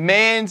a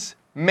man's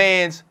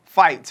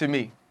fight to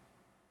me.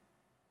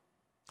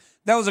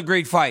 That was a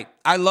great fight.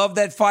 I love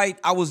that fight.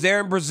 I was there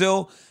in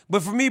Brazil.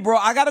 But for me, bro,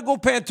 I got to go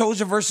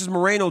Pantoja versus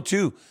Moreno,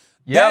 too.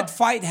 That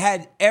fight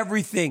had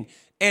everything.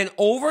 And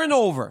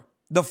over,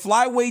 the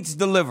flyweights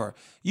deliver.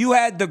 You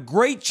had the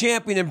great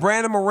champion in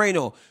Brandon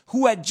Moreno,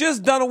 who had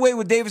just done away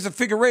with Davis and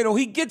Figueiredo.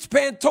 He gets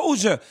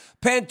Pantoja.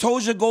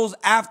 Pantoja goes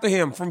after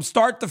him from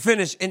start to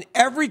finish. And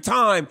every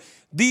time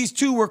these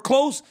two were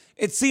close,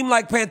 it seemed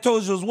like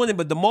Pantoja was winning.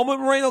 But the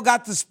moment Moreno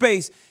got to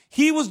space,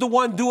 he was the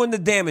one doing the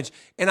damage.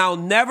 And I'll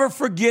never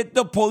forget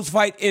the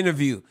post-fight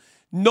interview.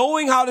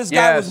 Knowing how this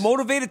guy was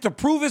motivated to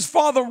prove his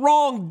father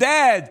wrong.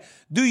 Dad,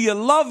 do you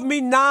love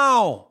me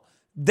now?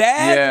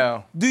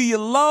 Dad, do you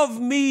love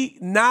me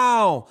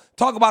now?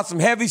 Talk about some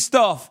heavy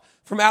stuff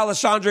from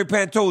Alexandre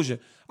Pantoja.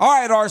 All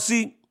right,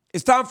 RC,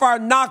 it's time for our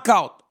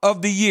knockout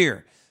of the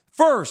year.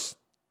 First,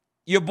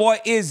 your boy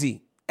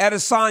Izzy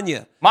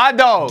Adesanya. My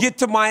dog. Get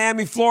to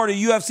Miami, Florida,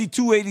 UFC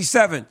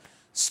 287.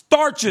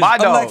 Starches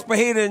Alex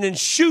Pereira and then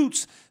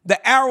shoots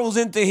the arrows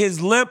into his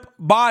limp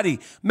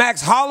body.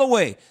 Max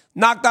Holloway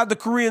knocked out the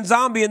Korean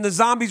Zombie in the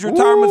Zombie's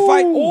retirement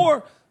fight.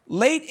 Or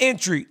late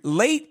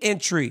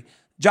entry,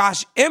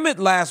 Josh Emmett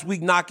last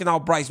week knocking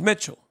out Bryce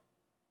Mitchell.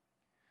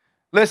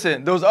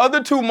 Listen, those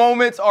other two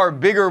moments are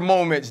bigger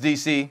moments,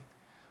 DC.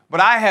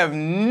 But I have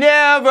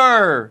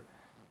never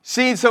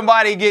seen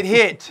somebody get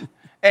hit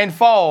and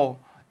fall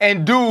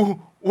and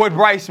do what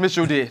Bryce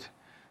Mitchell did.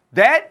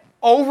 That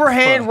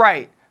overhand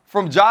right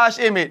from Josh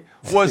Emmett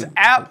was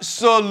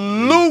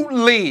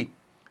absolutely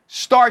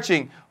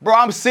starching. Bro,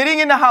 I'm sitting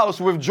in the house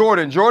with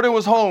Jordan. Jordan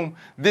was home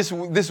this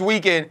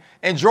weekend,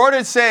 and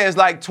Jordan says,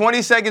 like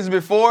 20 seconds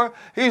before,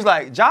 he's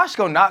like, Josh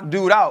gonna knock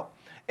dude out.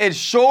 And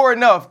sure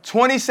enough,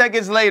 20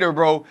 seconds later,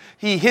 bro,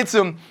 he hits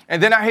him,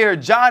 and then I hear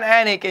John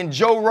Anik and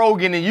Joe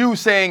Rogan and you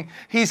saying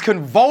he's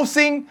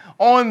convulsing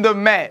on the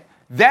mat.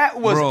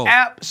 That was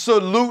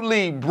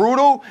absolutely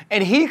brutal,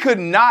 and he could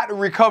not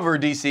recover,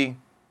 DC.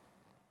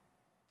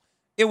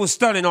 It was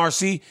stunning,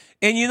 RC.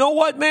 And you know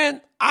what,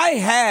 man? I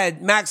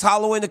had Max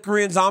Holloway in the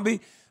Korean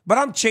Zombie, but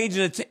I'm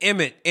changing it to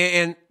Emmett.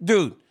 And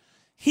dude,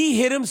 he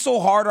hit him so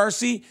hard,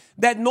 RC,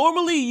 that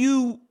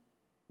normally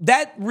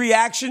that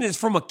reaction is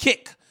from a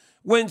kick.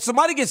 When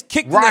somebody gets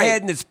kicked in the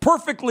head and it's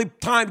perfectly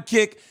timed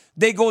kick,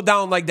 they go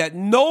down like that.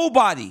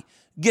 Nobody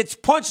gets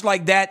punched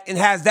like that and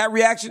has that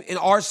reaction. And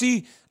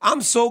RC,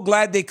 I'm so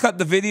glad they cut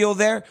the video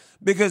there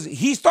because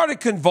he started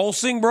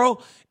convulsing,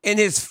 bro, and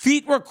his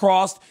feet were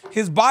crossed.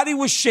 His body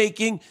was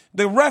shaking.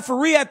 The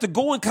referee had to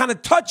go and kind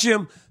of touch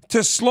him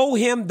to slow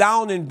him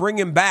down and bring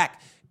him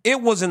back. It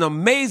was an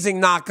amazing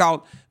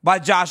knockout by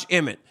Josh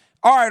Emmett.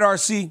 All right,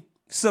 RC,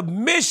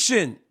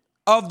 submission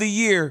of the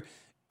year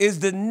is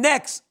the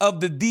next of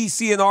the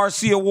DC and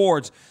RC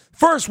awards.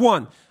 First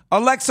one,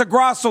 Alexa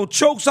Grasso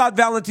chokes out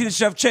Valentina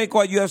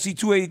Shevchenko at UFC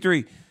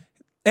 283.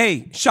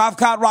 Hey,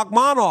 Shavkat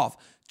Rakhmonov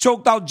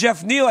choked out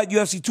Jeff Neal at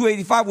UFC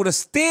 285 with a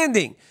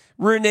standing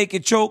rear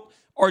naked choke.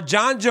 Or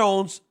John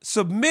Jones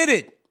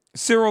submitted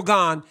Cyril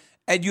Gane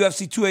at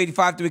UFC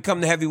 285 to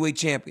become the heavyweight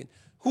champion.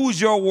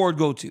 Who's your award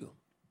go to?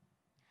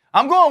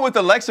 I'm going with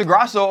Alexa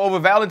Grasso over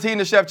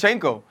Valentina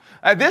Shevchenko.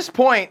 At this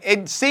point,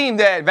 it seemed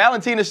that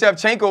Valentina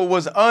Shevchenko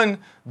was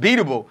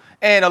unbeatable,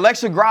 and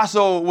Alexa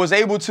Grasso was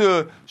able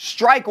to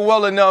strike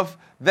well enough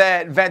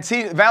that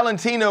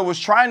Valentina was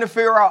trying to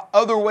figure out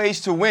other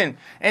ways to win.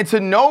 And to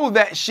know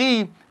that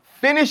she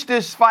finished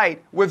this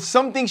fight with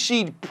something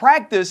she'd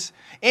practiced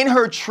in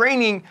her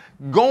training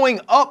going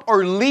up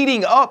or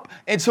leading up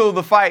until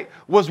the fight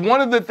was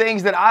one of the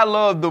things that I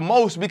loved the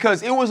most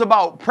because it was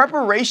about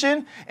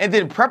preparation and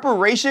then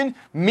preparation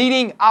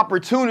meeting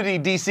opportunity,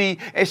 DC,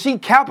 and she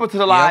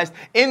capitalized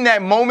in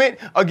that moment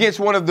against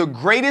one of the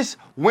greatest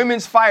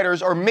women's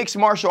fighters or mixed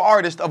martial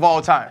artists of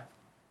all time.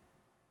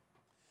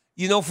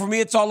 You know, for me,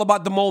 it's all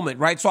about the moment,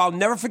 right? So I'll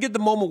never forget the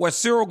moment where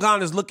Cyril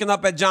Gane is looking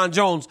up at John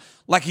Jones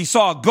like he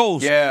saw a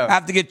ghost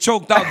have to get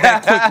choked out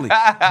that quickly.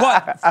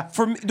 But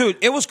for me, dude,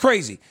 it was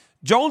crazy.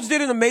 Jones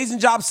did an amazing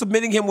job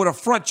submitting him with a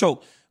front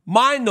choke.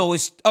 Mine, though,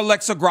 is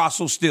Alexa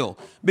Grasso still.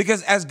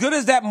 Because as good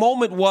as that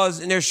moment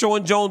was, and they're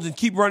showing Jones and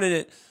keep running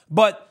it,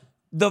 but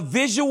the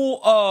visual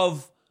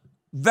of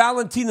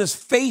Valentina's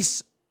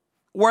face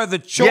where the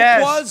choke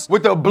Yes, was,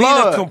 with the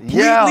blood. being a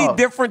completely Yeah.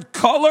 different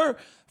color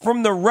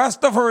from the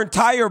rest of her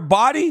entire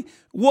body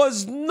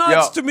was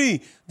nuts to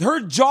me.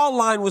 Her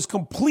jawline was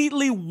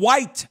completely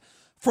white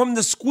from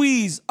the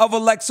squeeze of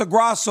Alexa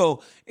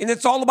Grasso, and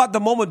it's all about the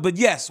moment. But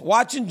yes,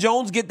 watching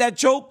Jones get that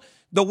choke,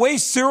 the way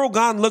Cyril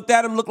Gane looked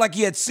at him looked like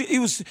he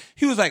was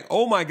like,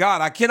 oh my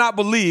God, I cannot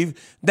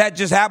believe that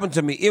just happened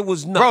to me. It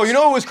was nuts. Bro, you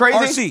know what was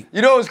crazy? RC.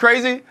 You know what was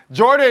crazy?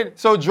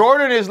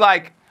 Jordan is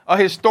like a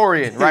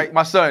historian, right?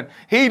 My son.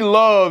 He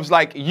loves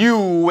like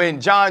you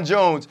and John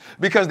Jones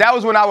because that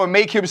was when I would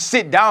make him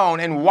sit down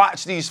and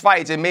watch these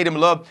fights and made him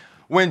love.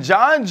 When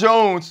John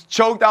Jones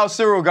choked out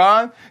Cyril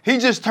Gane, he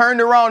just turned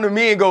around to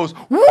me and goes,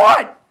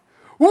 "What?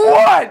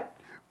 What?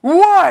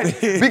 What?"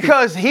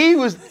 Because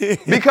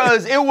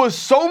it was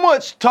so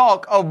much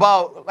talk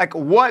about like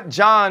what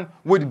John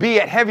would be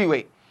at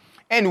heavyweight.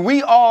 And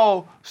we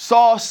all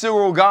saw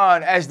Cyril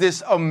Gane as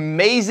this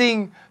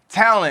amazing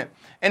talent.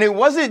 And it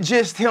wasn't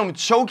just him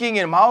choking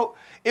him out,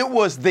 it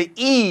was the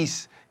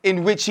ease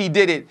in which he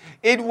did it.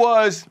 It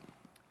was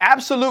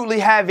absolutely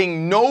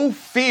having no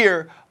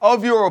fear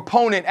of your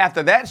opponent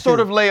after that sort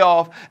of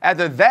layoff,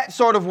 after that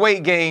sort of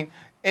weight gain.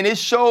 And it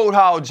showed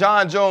how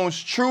John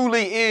Jones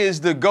truly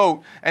is the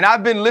GOAT. And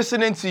I've been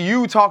listening to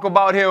you talk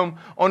about him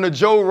on the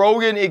Joe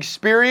Rogan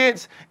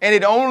Experience, and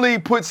it only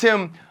puts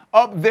him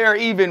up there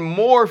even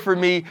more for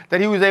me that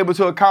he was able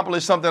to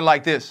accomplish something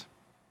like this.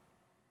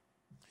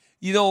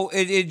 You know,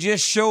 it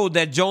just showed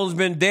that Jones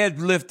been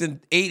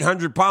deadlifting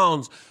 800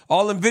 pounds.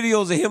 All them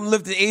videos of him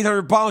lifting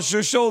 800 pounds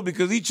sure showed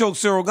because he choked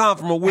Cyril Gane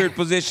from a weird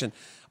position.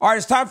 All right,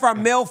 it's time for our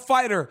male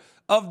fighter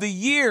of the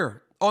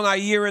year on our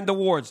year-end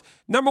awards.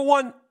 Number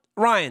one,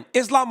 Ryan,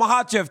 Islam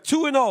Makhachev,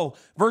 2-0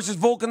 versus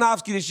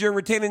Volkanovski this year,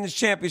 retaining his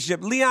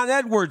championship. Leon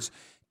Edwards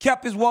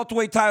kept his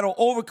welterweight title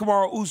over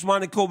Kamaru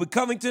Usman and Colby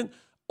Covington,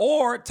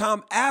 or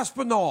Tom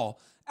Aspinall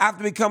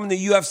after becoming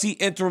the UFC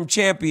interim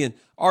champion.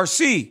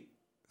 RC,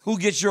 who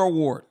gets your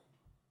award?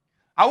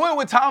 I went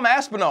with Tom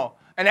Aspinall,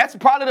 and that's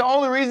probably the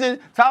only reason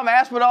Tom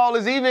Aspinall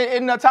is even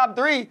in the top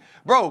three.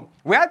 Bro,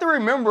 we have to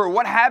remember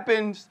what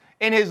happens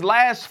in his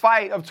last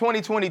fight of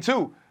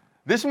 2022.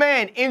 This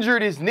man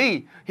injured his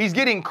knee. He's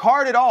getting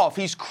carted off.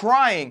 He's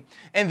crying.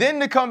 And then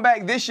to come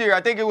back this year,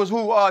 I think it was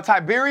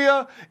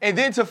Tiberia, and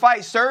then to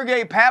fight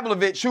Sergey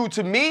Pavlovich, who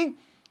to me,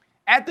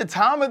 at the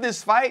time of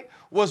this fight,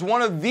 was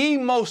one of the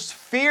most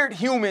feared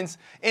humans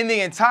in the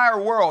entire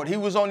world. He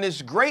was on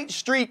this great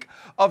streak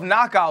of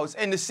knockouts,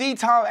 and to see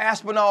Tom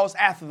Aspinall's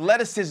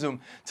athleticism,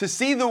 to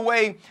see the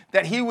way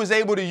that he was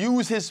able to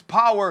use his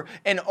power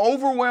and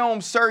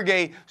overwhelm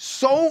Sergey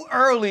so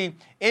early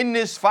in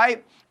this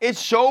fight, it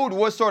showed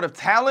what sort of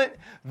talent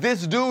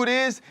this dude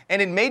is,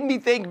 and it made me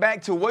think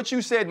back to what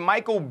you said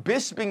Michael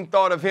Bisping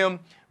thought of him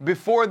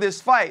before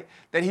this fight,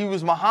 that he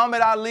was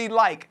Muhammad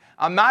Ali-like.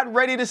 I'm not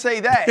ready to say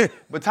that,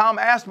 but Tom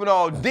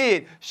Aspinall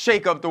did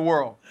shake up the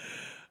world.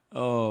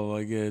 Oh,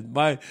 my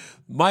God.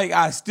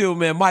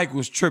 Mike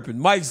was tripping.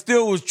 Mike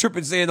still was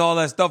tripping saying all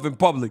that stuff in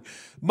public.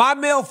 My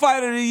male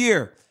fighter of the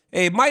year,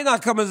 hey, it might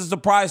not come as a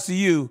surprise to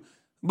you,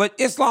 but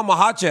Islam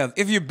Makhachev.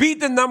 If you beat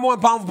the number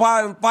one pound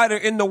fighter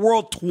in the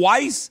world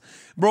twice,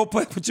 bro,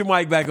 put your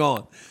mic back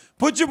on.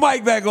 Put your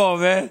mic back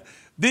on, man.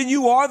 Then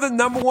you are the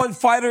number one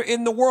fighter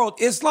in the world.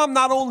 Islam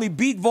not only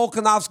beat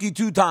Volkanovski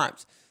 2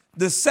 times,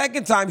 the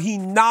second time he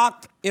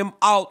knocked him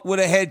out with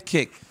a head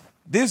kick.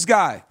 This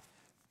guy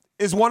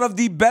is one of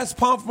the best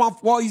pound-for-pound,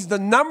 well, he's the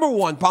number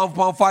one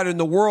pound-for-pound fighter in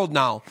the world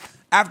now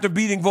after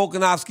beating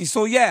Volkanovski.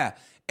 So, yeah,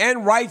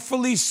 and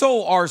rightfully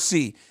so,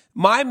 RC.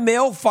 My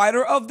male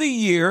fighter of the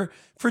year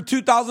for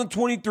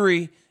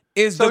 2023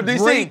 is the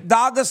great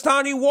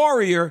Dagestani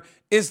warrior,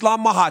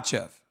 Islam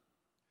Makhachev.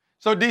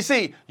 So,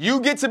 DC, you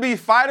get to be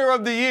fighter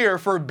of the year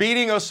for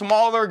beating a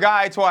smaller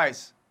guy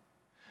twice.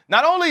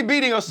 Not only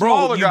beating a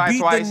smaller guy twice.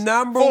 Bro, you beat the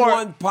number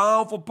one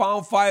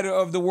pound-for-pound fighter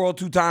of the world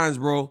 2 times,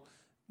 bro.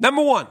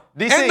 Number one.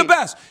 DC, and the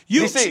best.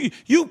 You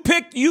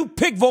picked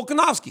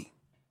Volkanovski.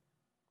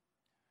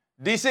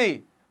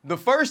 DC, the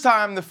first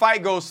time the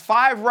fight goes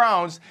 5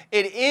 rounds,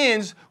 it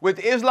ends with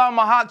Islam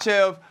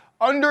Makhachev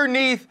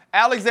underneath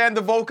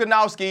Alexander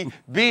Volkanovski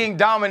being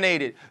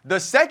dominated. The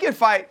second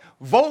fight,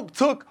 Volk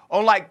took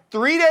on like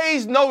 3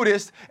 days'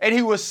 notice, and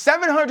he was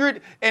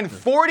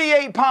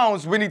 748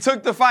 pounds when he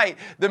took the fight.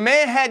 The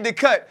man had to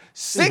cut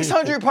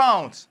 600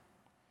 pounds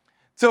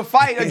to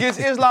fight against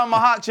Islam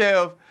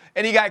Makhachev,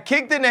 and he got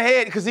kicked in the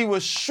head because he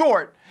was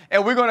short.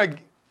 And we're going to,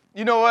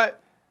 you know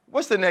what?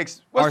 What's the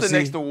next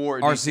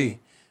award? RC,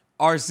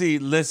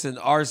 listen,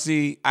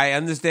 RC, I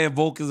understand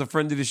Volk is a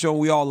friend of the show.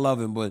 We all love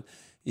him, but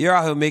you're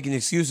out here making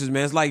excuses,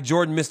 man. It's like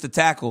Jordan missed a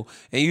tackle,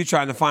 and you're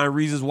trying to find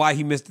reasons why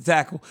he missed the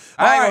tackle.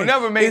 I ain't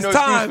never made no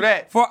excuse for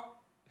that.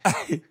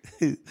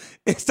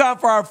 It's time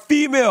for our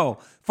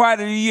female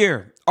fighter of the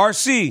year.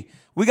 RC,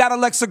 we got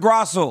Alexa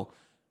Grasso.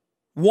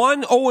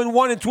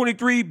 1-0-1 in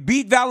 23,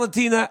 beat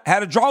Valentina,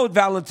 had a draw with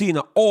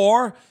Valentina.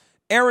 Or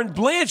Erin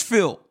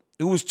Blanchfield,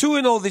 who was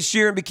 2-0 this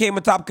year and became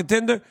a top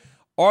contender.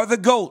 Or the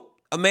GOAT,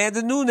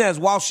 Amanda Nunes.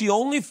 While she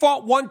only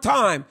fought 1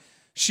 time,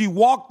 she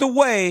walked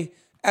away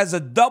as a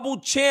double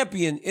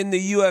champion in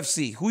the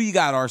UFC? Who you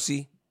got,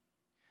 RC?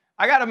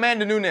 I got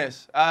Amanda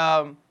Nunes.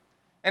 And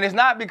it's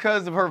not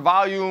because of her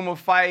volume of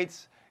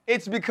fights.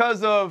 It's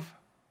because of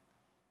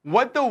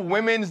what the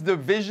women's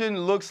division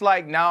looks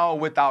like now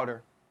without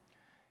her.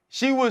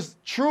 She was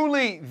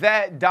truly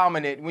that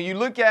dominant. When you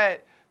look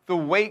at the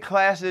weight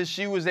classes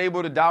she was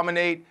able to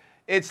dominate,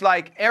 it's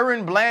like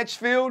Erin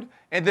Blanchfield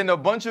and then a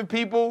bunch of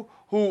people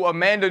who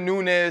Amanda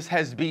Nunes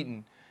has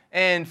beaten.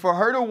 And for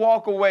her to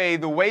walk away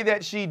the way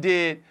that she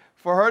did,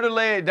 for her to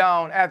lay it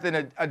down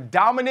after a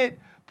dominant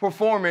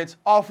performance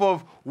off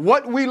of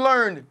what we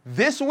learned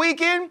this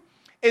weekend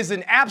is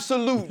an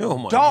absolute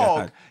dog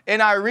God. in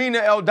Irina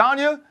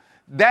Aldana.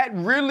 That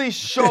really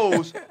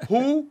shows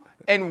who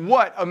and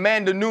what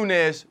Amanda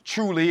Nunes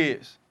truly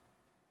is.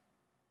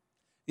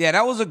 Yeah,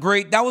 that was a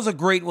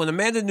great one.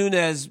 Amanda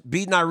Nunes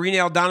beating Irina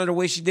Aldana the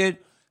way she did,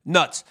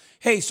 nuts.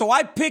 Hey, so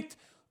I picked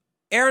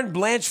Erin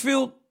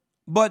Blanchfield,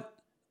 but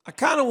I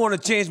kind of want to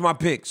change my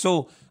pick.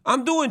 So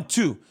I'm doing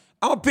two.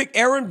 I'm going to pick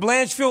Erin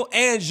Blanchfield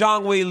and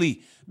Zhang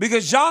Weili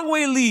because Zhang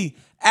Weili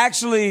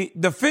actually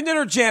defended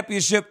her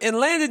championship and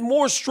landed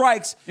more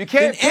strikes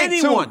than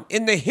anyone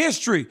in the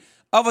history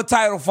of a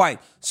title fight.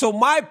 So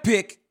my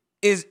pick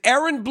is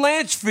Erin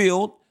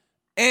Blanchfield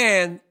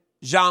and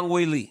Zhang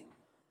Weili.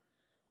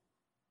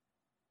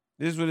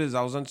 This is what it is.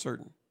 I was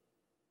uncertain.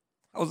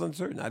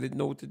 I didn't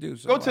know what to do.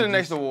 So go to the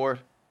next award.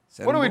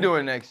 What are we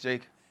doing next,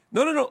 Jake?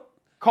 No.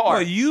 Card. No,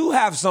 you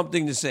have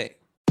something to say.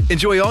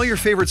 Enjoy all your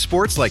favorite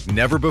sports like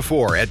never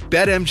before at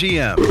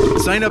BetMGM.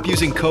 Sign up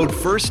using code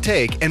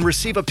FIRSTTAKE and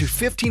receive up to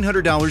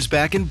 $1,500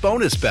 back in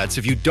bonus bets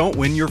if you don't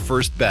win your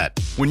first bet.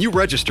 When you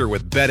register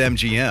with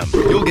BetMGM,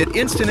 you'll get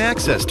instant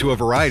access to a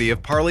variety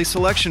of parlay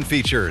selection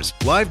features,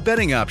 live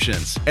betting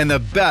options, and the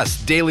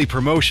best daily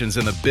promotions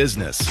in the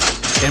business.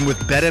 And with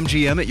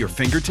BetMGM at your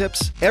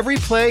fingertips, every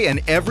play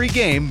and every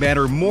game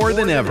matter more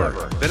than ever.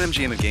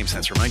 BetMGM and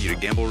GameSense remind you to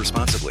gamble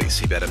responsibly.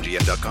 See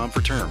BetMGM.com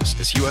for terms.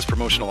 This U.S.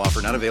 promotional offer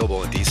not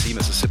available in D.C.,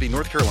 Mississippi,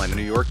 North Carolina,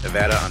 New York,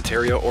 Nevada,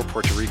 Ontario, or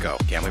Puerto Rico.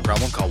 Gambling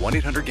problem? Call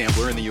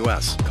 1-800-GAMBLER in the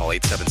U.S. Call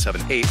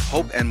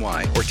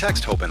 877-8-HOPE-NY or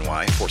text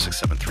HOPE-NY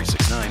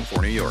 467-369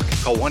 for New York.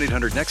 Call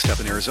 1-800-NEXT-STEP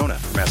in Arizona.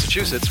 For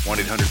Massachusetts,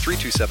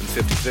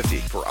 1-800-327-5050.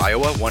 For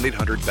Iowa,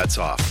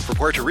 1-800-BETS-OFF. For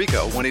Puerto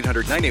Rico,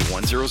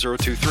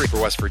 1-800-981-0023.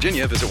 For West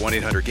Virginia, visit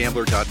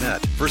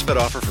 1-800-GAMBLER.net. First bet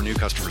offer for new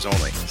customers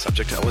only.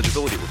 Subject to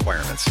eligibility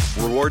requirements.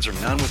 Rewards are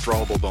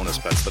non-withdrawable bonus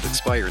bets that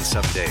expire in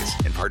 7 days.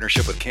 In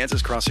partnership with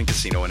Kansas Crossing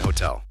Casino and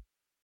Hotel.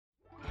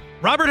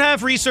 Robert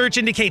Half research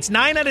indicates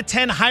 9 out of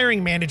 10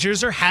 hiring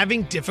managers are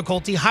having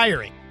difficulty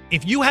hiring.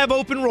 If you have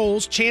open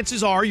roles,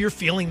 chances are you're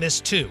feeling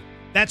this too.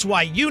 That's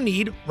why you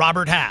need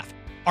Robert Half.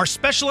 Our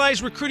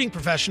specialized recruiting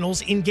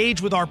professionals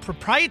engage with our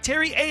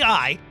proprietary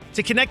AI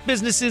to connect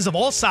businesses of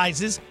all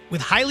sizes with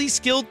highly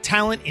skilled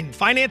talent in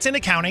finance and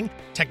accounting,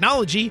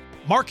 technology,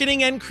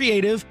 marketing and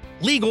creative,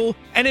 legal,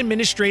 and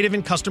administrative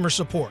and customer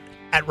support.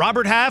 At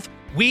Robert Half,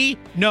 we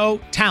know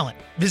talent.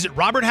 Visit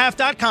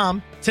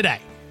roberthalf.com today.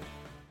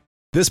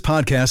 This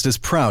podcast is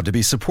proud to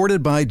be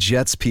supported by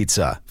Jets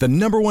Pizza, the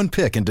 #1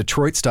 pick in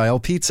Detroit-style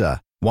pizza.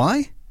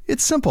 Why?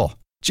 It's simple.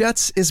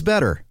 Jets is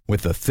better.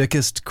 With the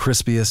thickest,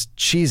 crispiest,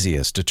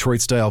 cheesiest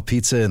Detroit-style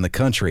pizza in the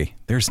country,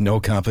 there's no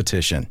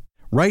competition.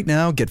 Right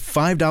now, get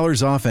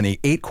 $5 off any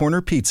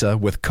 8-corner pizza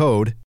with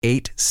code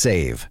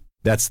 8SAVE.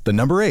 That's the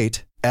number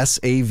 8,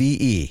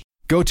 S-A-V-E.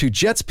 Go to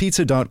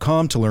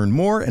jetspizza.com to learn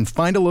more and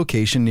find a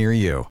location near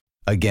you.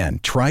 Again,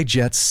 try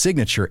Jet's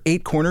signature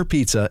 8-corner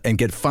pizza and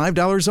get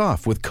 $5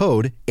 off with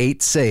code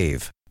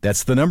 8SAVE.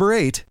 That's the number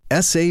 8,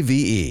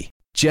 S-A-V-E.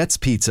 Jet's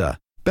Pizza.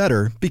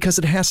 Better because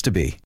it has to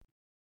be.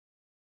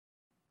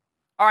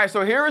 All right,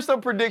 so here are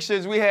some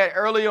predictions we had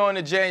early on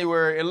in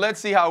January, and let's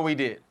see how we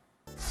did.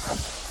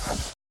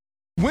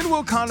 When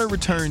will Conor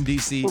return,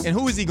 DC, and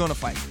who is he going to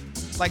fight?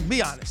 Like,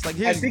 be honest. Like,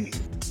 I think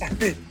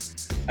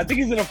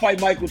he's going to fight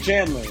Michael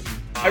Chandler.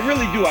 I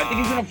really do. I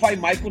think he's going to fight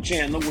Michael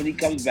Chandler when he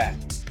comes back.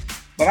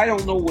 But I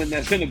don't know when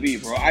that's going to be,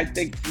 bro. I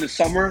think in the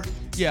summer.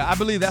 Yeah, I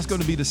believe that's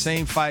going to be the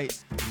same fight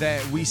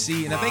that we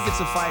see, and I think it's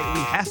a fight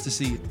we have to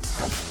see.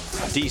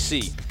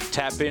 DC,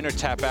 tap in or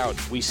tap out.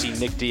 We see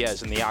Nick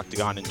Diaz in the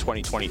octagon in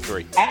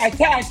 2023. I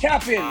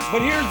tap in,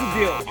 but here's the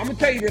deal. I'm going to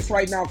tell you this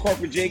right now,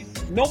 Corporate Jake.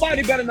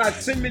 Nobody better not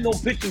send me no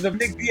pictures of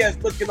Nick Diaz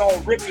looking all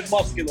ripped and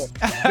muscular.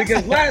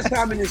 Because last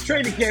time in his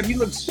training camp, he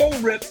looked so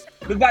ripped,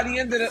 but by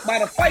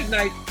the fight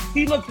night,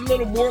 he looked a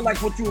little more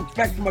like what you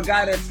expect from a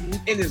guy that's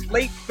in his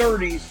late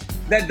 30s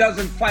that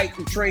doesn't fight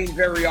and train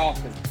very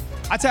often.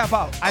 I tap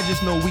out. I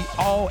just know we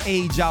all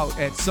age out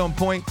at some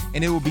point,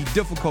 and it will be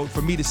difficult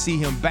for me to see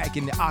him back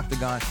in the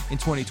octagon in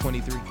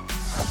 2023.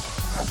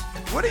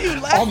 What are you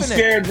laughing at? I'm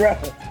scared, bro.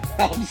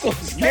 I'm so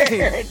scared.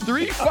 Hey,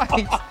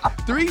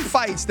 three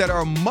fights that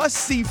are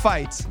must-see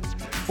fights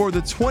for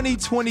the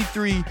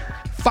 2023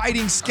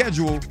 fighting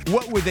schedule.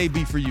 What would they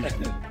be for you?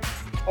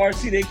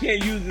 RC, they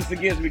can't use this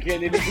against me,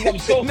 can they? I'm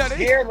so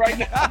scared right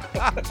now.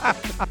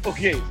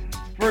 Okay,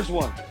 first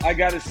one. I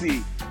gotta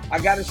see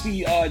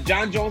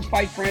John Jones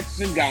fight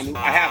Francis Ngannou.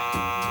 I have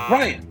to.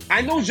 Brian,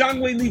 I know Zhang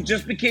Weili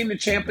just became the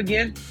champ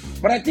again,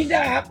 But I think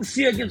that I have to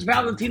see against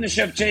Valentina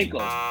Shevchenko.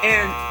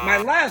 And my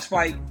last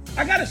fight,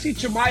 I got to see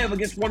Chimaev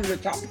against one of the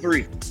top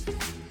 3.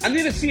 I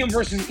need to see him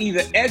versus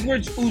either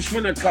Edwards,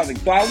 Usman, or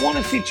Covington. So I want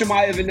to see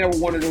Chimaev in there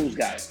with one of those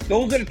guys.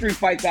 Those are the 3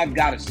 fights I've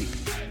got to see.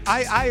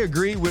 I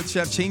agree with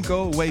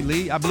Shevchenko, Wei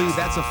Lee. I believe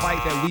that's a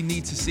fight that we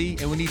need to see,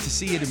 and we need to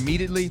see it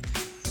immediately.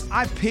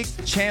 I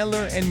picked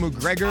Chandler and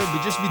McGregor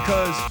but just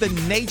because the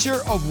nature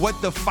of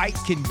what the fight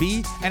can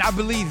be, and I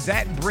believe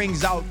that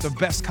brings out the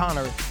best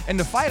counter. And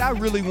the fight I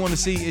really want to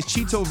see is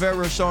Chito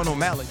Vera, Sean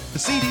O'Malley. To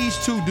see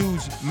these 2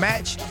 dudes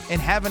match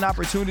and have an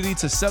opportunity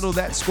to settle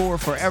that score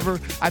forever,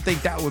 I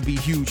think that would be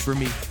huge for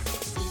me.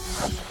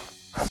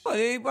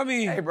 Hey,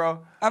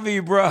 bro.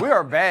 bro. We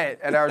are bad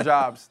at our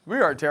jobs. We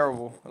are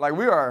terrible. Like,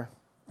 we are.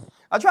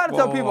 I try to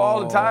tell people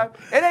all the time,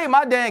 it ain't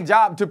my dang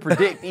job to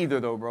predict either,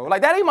 though, bro.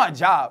 Like, that ain't my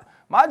job.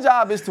 My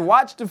job is to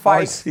watch the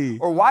fight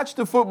or watch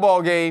the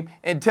football game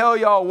and tell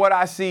y'all what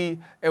I see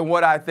and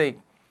what I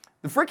think.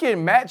 The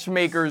freaking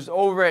matchmakers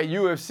over at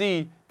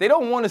UFC, they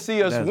don't want to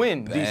see us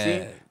win, bad.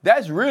 DC.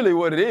 That's really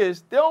what it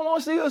is. They don't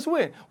want to see us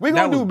win. We're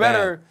going to do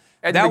better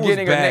at the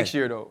beginning of next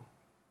year, though.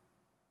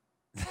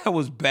 That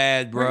was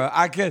bad, bro.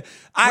 I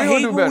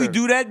hate when we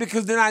do that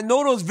because then I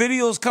know those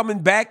videos coming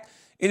back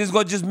and it's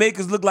going to just make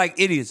us look like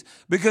idiots.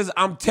 Because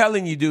I'm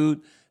telling you,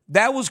 dude,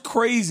 that was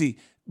crazy.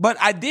 But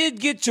I did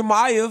get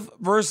Chimaev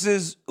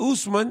versus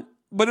Usman,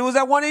 but it was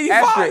at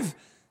 185.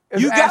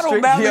 You got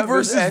O'Malley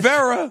versus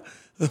Vera,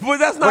 but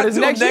that's not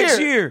until next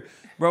year.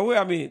 Bro,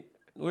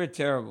 we're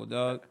terrible,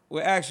 dog.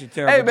 We're actually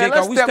terrible. Hey, man, Jake,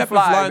 are we stepping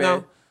fly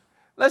now?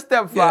 Let's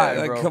step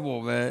fly, bro. Come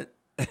on, man.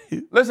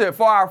 Listen,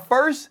 for our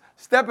first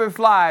step and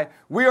fly,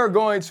 we are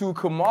going to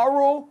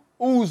Kamaru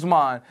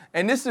Usman.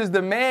 And this is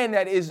the man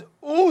that is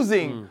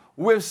oozing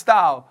with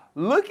style.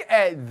 Look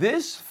at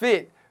this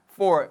fit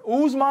for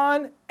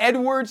Usman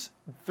Edwards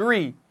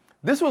 3.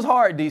 This was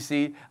hard,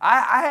 DC.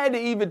 I had to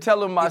even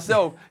tell him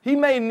myself, he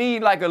may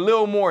need like a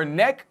little more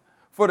neck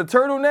for the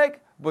turtleneck,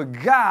 but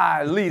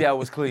golly, that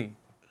was clean.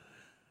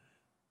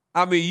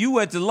 You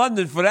went to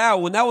London for that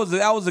one. That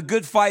was a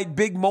good fight,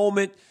 big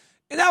moment.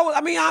 And that was,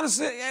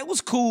 honestly, it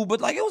was cool,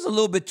 but like it was a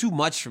little bit too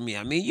much for me.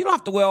 You don't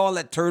have to wear all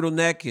that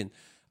turtleneck and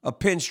a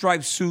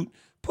pinstripe suit.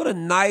 Put a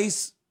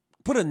nice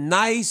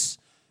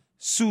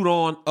suit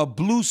on, a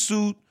blue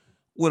suit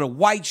with a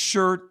white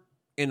shirt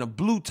and a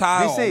blue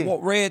tie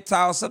or red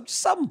tie or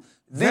something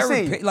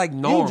very like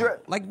Norm.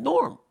 Like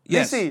Norm.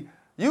 Yes. DC,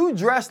 you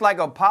dress like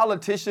a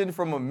politician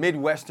from a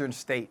Midwestern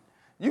state.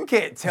 You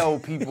can't tell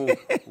people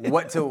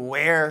what to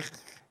wear.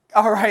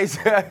 All right,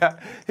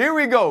 here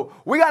we go.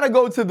 We got to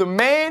go to the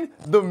man,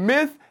 the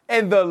myth,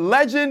 and the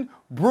legend,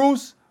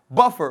 Bruce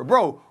Buffer.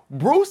 Bro,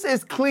 Bruce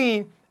is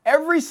clean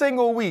every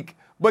single week,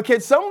 but can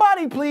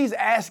somebody please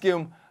ask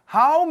him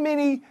how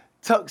many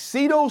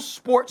tuxedo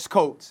sports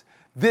coats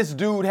this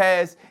dude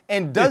has,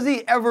 and does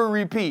he ever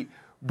repeat?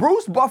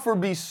 Bruce Buffer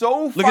be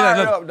so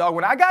fired up, dog.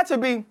 When I got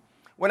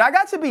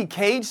to be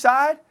cage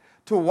side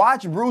to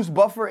watch Bruce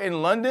Buffer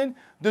in London,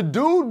 the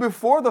dude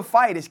before the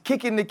fight is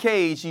kicking the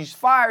cage. He's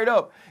fired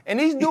up, and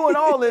he's doing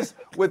all this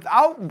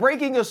without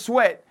breaking a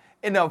sweat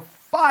in a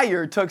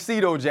fire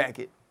tuxedo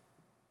jacket.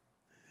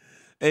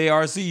 Hey,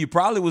 RC, you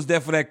probably was there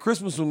for that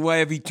Christmas one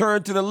where if he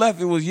turned to the left,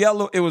 it was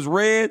yellow, it was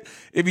red.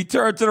 If he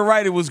turned to the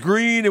right, it was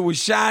green, it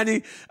was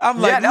shiny. I'm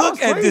like,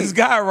 look at this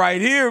guy right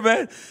here,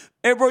 man.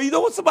 Hey, bro, you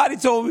know what somebody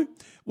told me?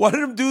 One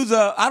of them dudes,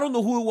 I don't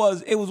know who it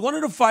was. It was one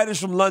of the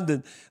fighters from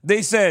London.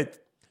 They said,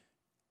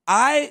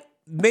 I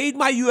made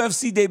my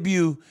UFC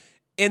debut,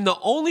 and the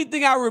only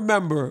thing I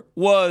remember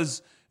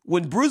was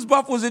when Bruce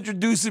Buffer was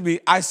introducing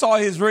me, I saw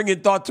his ring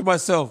and thought to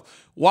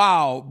myself,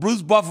 wow,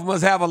 Bruce Buffer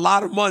must have a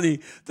lot of money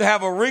to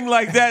have a ring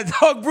like that.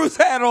 Dog, Bruce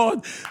had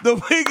on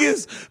the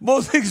biggest,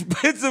 most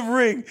expensive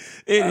ring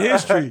in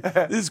history.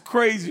 This is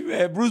crazy,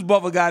 man. Bruce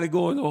Buffer got it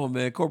going on,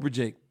 man. Corporate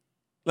Jake.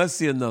 Let's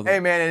see another. Hey,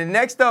 man, and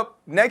next up,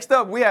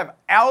 we have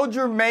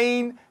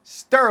Aljamain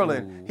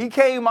Sterling. He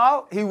came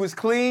out, he was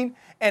clean,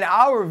 and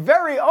our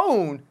very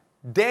own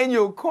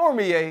Daniel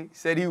Cormier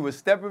said he was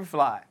stepping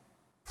fly.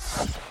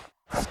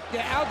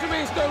 Yeah,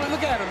 Aljamain Sterling,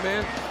 look at him,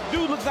 man.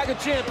 Dude looks like a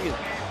champion.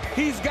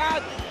 He's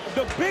got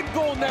the big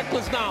gold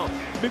necklace now.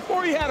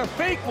 Before he had a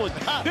fake one.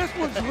 This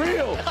one's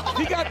real.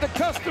 He got the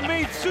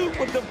custom-made suit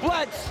with the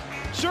black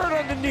shirt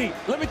underneath.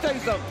 Let me tell you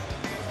something.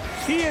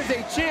 He is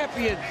a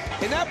champion,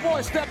 and that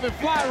boy's stepping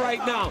fly right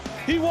now.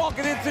 He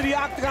walking into the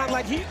octagon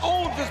like he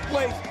owns this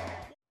place.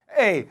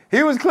 Hey,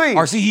 he was clean.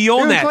 RC, he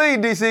owned that. He was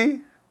clean,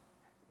 DC.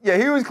 Yeah,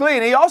 he was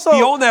clean. He also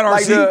owned that,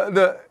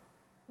 RC.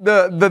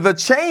 Like the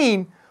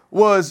chain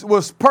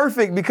was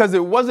perfect because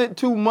it wasn't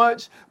too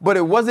much, but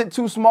it wasn't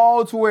too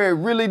small to where it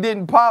really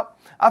didn't pop.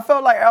 I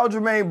felt like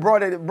Aljamain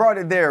brought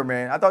it there,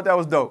 man. I thought that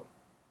was dope.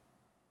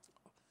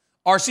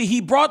 RC,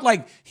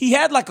 he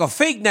had like a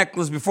fake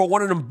necklace before,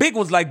 one of them big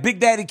ones like Big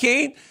Daddy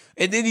Kane,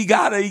 and then he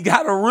got a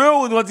real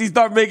one once he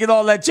started making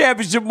all that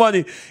championship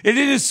money, and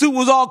then his suit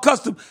was all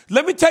custom.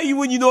 Let me tell you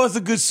when you know it's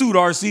a good suit,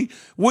 RC.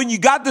 When you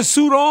got the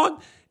suit on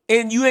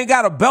and you ain't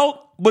got a belt,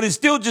 but it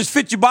still just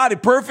fit your body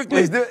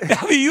perfectly.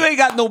 I mean, you ain't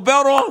got no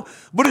belt on,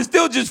 but it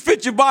still just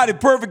fit your body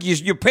perfect.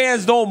 Your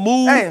pants don't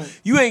move. Hey,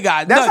 you ain't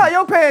got that's nothing. how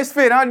your pants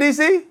fit, huh,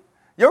 DC?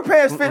 Your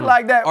pants fit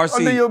like that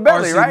under your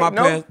belly, RC,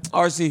 right?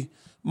 RC,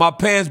 my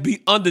pants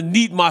be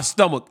underneath my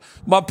stomach.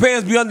 My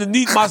pants be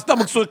underneath my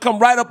stomach, so it come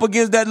right up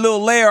against that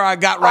little layer I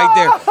got right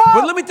there.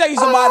 But let me tell you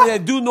somebody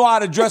that do know how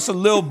to dress a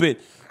little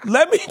bit.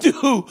 Let me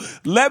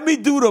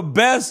do the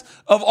best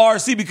of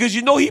RC because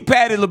you know he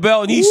Patti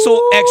LaBelle and he's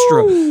so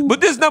extra. But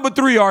this number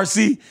 3,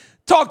 RC.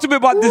 Talk to me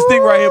about this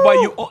thing right here by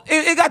you.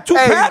 It got 2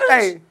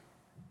 patterns.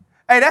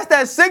 Hey, that's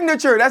that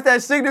signature. That's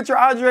that signature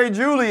Andre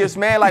Julius,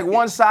 man. Like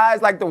one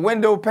side's like the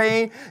window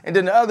pane, and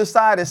then the other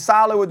side is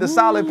solid with the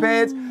solid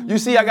pants. You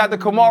see, I got the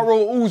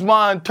Kamaru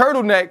Usman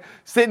turtleneck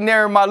sitting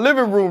there in my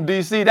living room,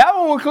 DC. That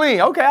one was clean.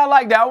 Okay, I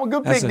like that one.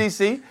 Good pick,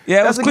 DC.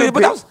 Yeah, that's clean.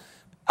 But that was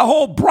a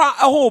whole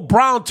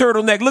brown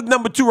turtleneck. Look,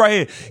 number 2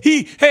 right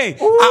here.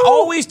 I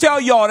always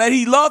tell y'all that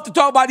he loved to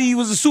talk about he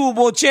was a Super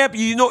Bowl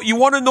champion. You know, you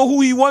want to know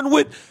who he won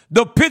with?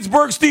 The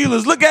Pittsburgh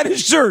Steelers. Look at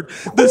his shirt.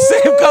 The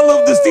same color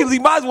of the Steelers. He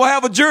might as well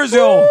have a jersey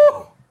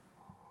on.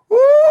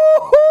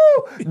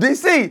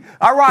 DC,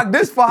 I rocked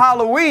this for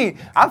Halloween.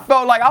 I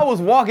felt like I was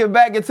walking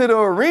back into the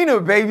arena,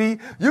 baby.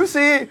 You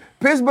see it?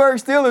 Pittsburgh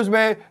Steelers,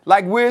 man.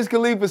 Like Wiz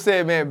Khalifa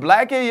said, man,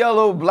 black and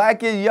yellow,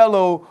 black and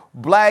yellow,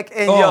 black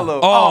and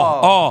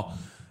yellow.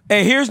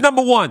 Hey, here's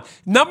number 1.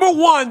 Number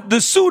 1, the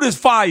suit is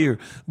fire.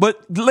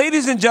 But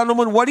ladies and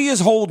gentlemen, what he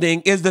is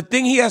holding is the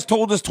thing he has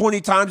told us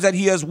 20 times that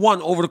he has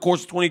won over the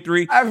course of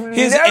 23. I've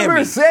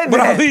never said that. But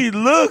I mean,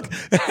 look,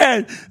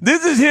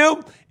 this is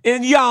him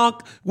in Yonk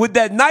with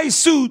that nice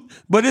suit,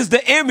 but it's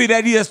the Emmy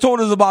that he has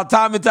told us about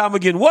time and time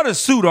again. What a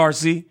suit,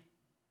 RC.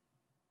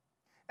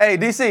 Hey,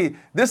 DC,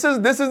 this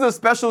is a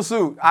special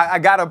suit. I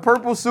got a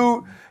purple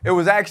suit. It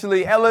was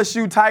actually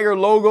LSU Tiger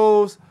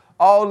logos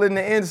all in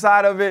the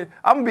inside of it.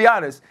 I'm going to be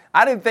honest.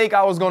 I didn't think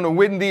I was going to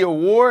win the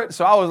award,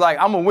 so I was like,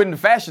 I'm going to win the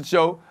fashion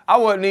show. I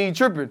wasn't even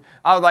tripping.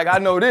 I was like, I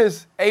know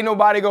this. Ain't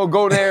nobody going to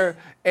go there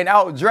and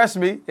outdress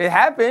me. It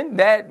happened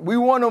that we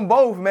won them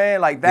both,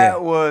 man. Like,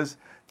 that was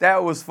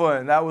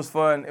fun. That was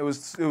fun. It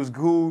was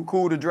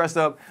cool to dress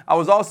up. I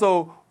was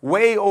also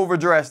way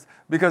overdressed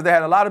because they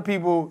had a lot of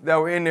people that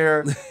were in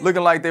there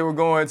looking like they were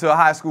going to a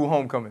high school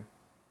homecoming.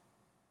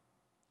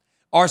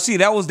 RC,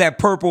 that was that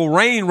purple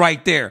rain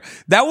right there.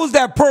 That was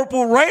that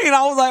purple rain.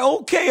 I was like,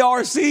 okay,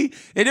 RC.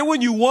 And then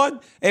when you won,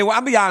 hey, well,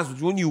 I'll be honest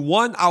with you, when you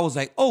won, I was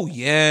like, oh,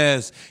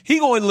 yes. He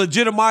going to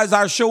legitimize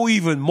our show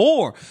even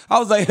more. I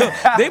was like,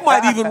 they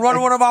might even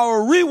run one of our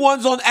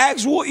reruns on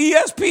actual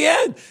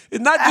ESPN.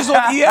 And not just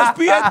on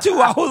ESPN, too.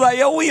 I was like,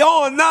 yo, we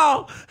on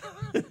now.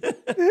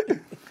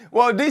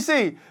 Well,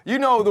 DC, you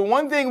know, the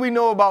one thing we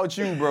know about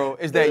you, bro,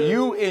 is that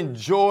you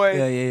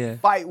enjoy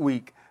Fight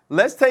Week.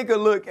 Let's take a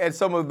look at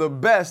some of the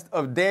best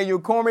of Daniel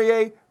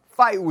Cormier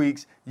Fight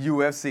Week's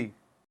UFC.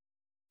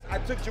 I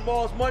took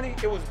Jamal's money.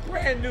 It was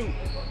brand new.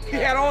 He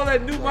had all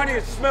that new money.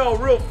 It smelled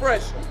real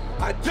fresh.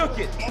 I took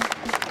it.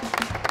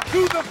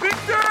 To the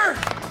victor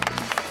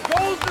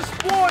goes the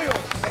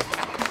spoils.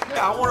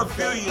 Yeah, I want to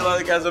feel you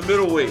like as a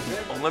middleweight.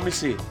 Let me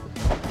see.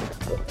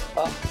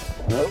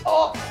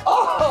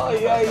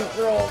 Yeah, he's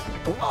strong.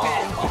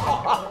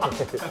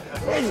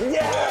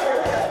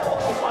 Yeah!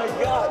 Oh my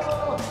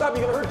God! Stop!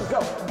 You're gonna hurt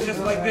yourself. Just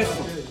like this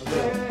one.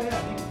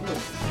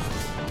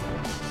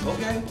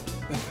 Okay.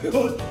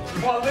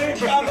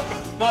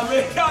 My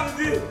man got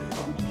it.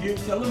 You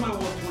tell him I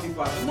want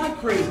 25. I'm not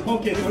crazy.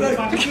 Okay,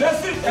 25.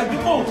 That's it. At the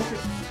moment.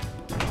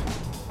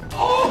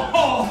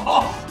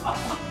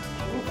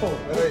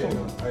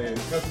 Hey,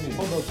 trust me.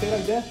 Hold on, stay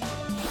like that.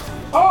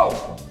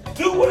 Oh!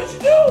 Dude, what did you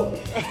do?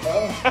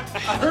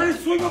 I heard him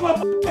swing on my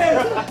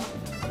head.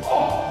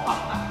 Oh.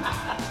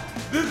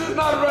 This is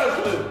not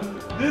wrestling.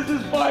 This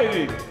is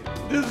fighting.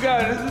 This is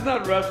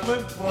not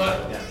wrestling.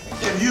 But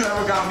if you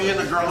ever got me in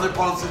a grounded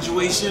pound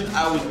situation,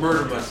 I would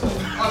murder myself.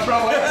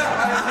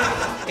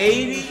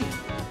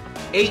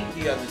 88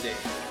 the other day.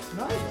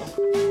 Nice.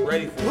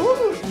 Ready for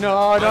it. No,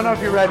 I don't know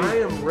if you're ready. I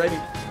am ready.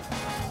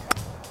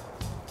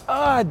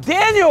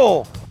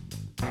 Daniel!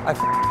 I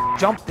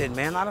jumped in,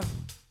 man.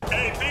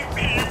 Hey, Big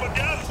P, you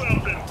forgot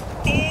something.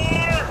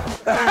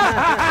 4!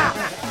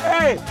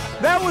 Hey,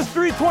 that was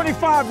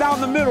 325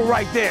 down the middle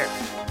right there.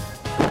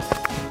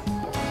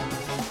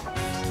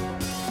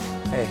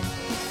 Hey.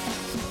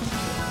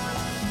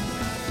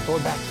 Throw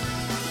it back.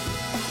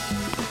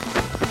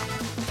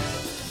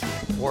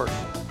 Work.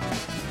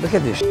 Look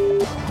at this.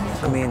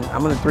 I mean,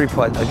 I'm gonna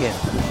 3-putt again.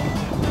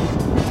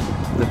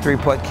 The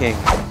 3-putt king.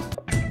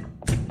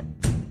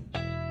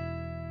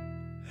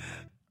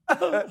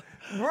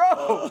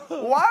 Bro,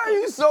 why are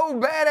you so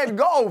bad at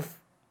golf?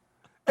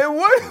 And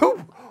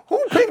who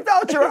picked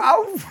out your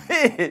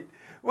outfit?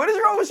 What is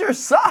wrong with your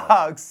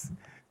socks?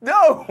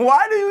 No,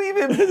 why do you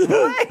even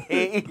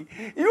play?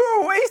 You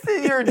were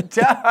wasting your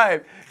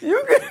time.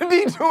 You could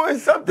be doing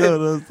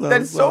something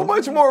that's so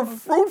much more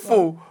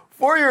fruitful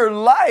for your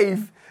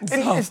life.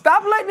 And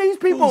stop letting these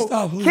people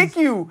kick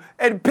you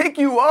and pick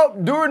you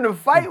up during the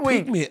fight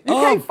week. You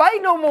can't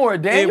fight no more,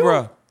 Daniel. Hey,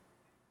 bro.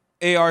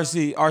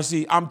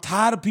 RC, I'm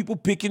tired of people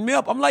picking me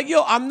up. I'm like,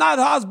 yo, I'm not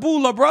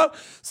Hasbulla, bro.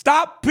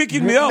 Stop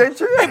picking me up.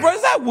 Hey, bro,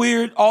 is that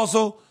weird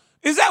also?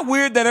 Is that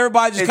weird that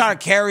everybody just kind of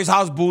carries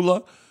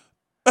Hasbulla?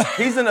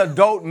 He's an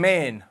adult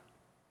man.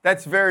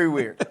 That's very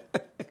weird.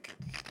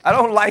 I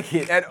don't like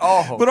it at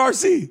all. But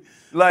RC,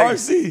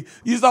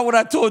 you saw what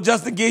I told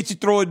Justin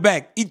Gaethje, throw it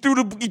back. He threw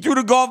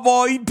the golf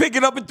ball, he picked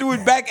it up and threw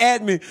it back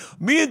at me.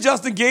 Me and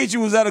Justin Gaethje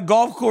was at a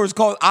golf course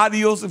called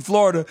Adios in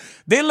Florida.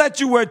 They let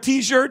you wear a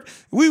T-shirt.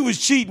 We was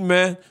cheating,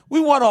 man. We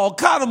won all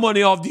kind of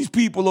money off these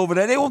people over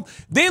there.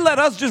 They let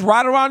us just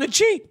ride around and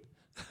cheat.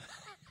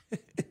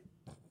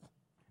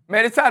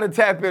 Man, it's time to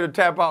tap in or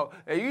tap out.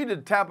 Hey, you need to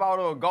tap out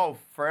on golf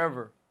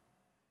forever.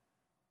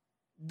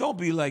 Don't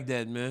be like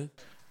that, man.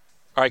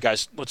 All right,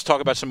 guys, let's talk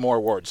about some more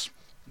awards.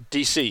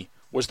 DC,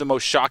 was the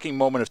most shocking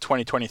moment of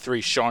 2023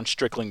 Sean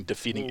Strickland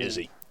defeating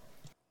Izzy?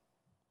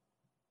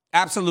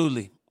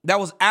 Absolutely. That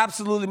was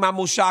absolutely my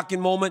most shocking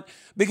moment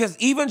because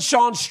even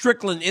Sean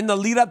Strickland in the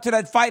lead up to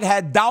that fight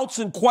had doubts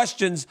and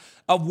questions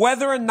of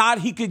whether or not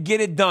he could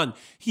get it done.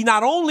 He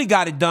not only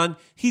got it done,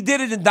 he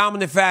did it in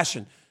dominant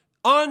fashion.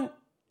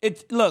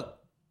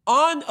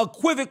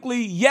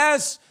 Unequivocally,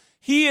 yes,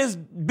 he is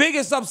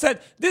biggest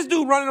upset. This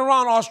dude running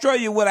around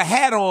Australia with a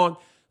hat on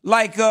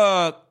like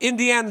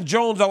Indiana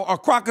Jones or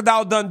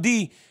Crocodile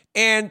Dundee,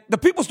 and the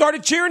people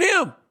started cheering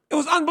him. It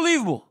was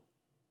unbelievable.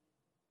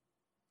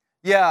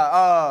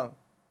 Yeah,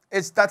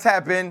 that's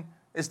happened.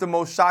 It's the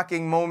most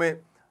shocking moment.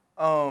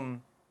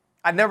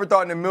 I never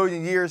thought in a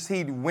million years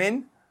he'd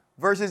win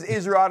versus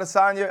Israel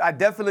Adesanya. I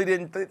definitely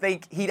didn't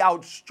think he'd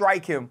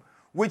outstrike him,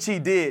 which he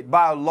did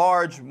by a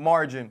large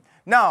margin.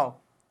 Now,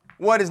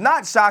 what is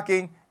not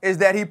shocking is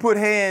that he put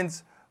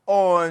hands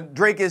on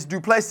Dricus du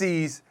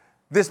Plessis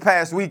this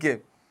past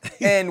weekend.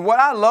 And what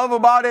I love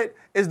about it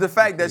is the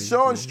fact that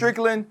Sean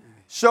Strickland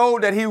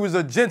showed that he was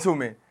a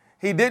gentleman.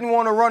 He didn't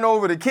want to run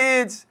over the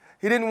kids.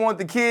 He didn't want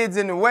the kids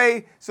in the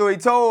way. So he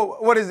told,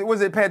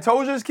 was it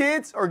Pantoja's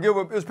kids or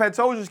Gilbert? It was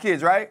Pantoja's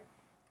kids, right?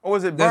 Or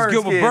was it Burns' kids?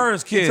 That's Gilbert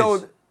Burns' kids. He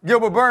told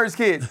Gilbert Burns'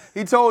 kids.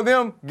 He told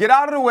them, get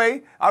out of the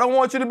way. I don't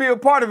want you to be a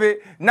part of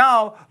it.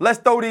 Now, let's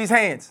throw these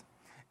hands.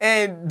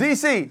 And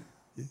DC,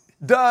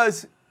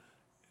 does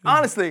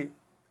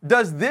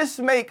this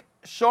make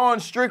Sean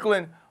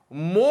Strickland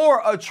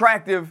more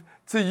attractive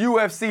to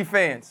UFC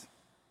fans?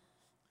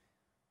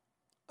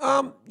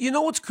 You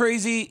know what's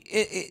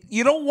crazy?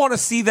 You don't want to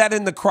see that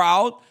in the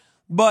crowd,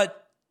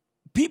 but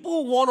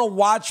people want to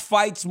watch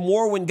fights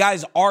more when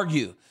guys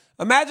argue.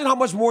 Imagine how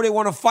much more they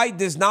want to fight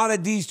this now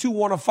that these two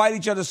want to fight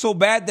each other so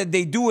bad that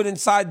they do it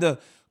inside the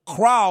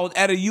crowd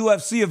at a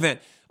UFC event.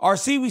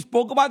 RC, we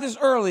spoke about this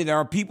earlier. There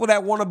are people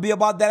that want to be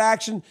about that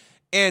action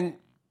and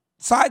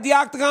inside the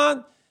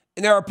octagon,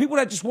 and there are people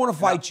that just want to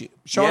fight you.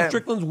 Sean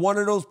Strickland's one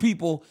of those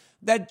people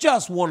that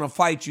just want to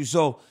fight you.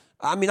 So,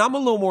 I mean, I'm a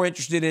little more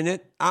interested in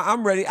it.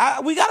 I'm ready.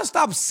 We got to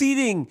stop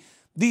seating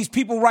these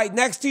people right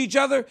next to each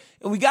other,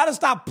 and we got to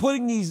stop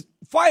putting these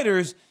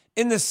fighters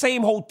in the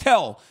same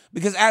hotel.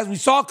 Because as we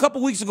saw a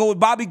couple weeks ago with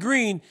Bobby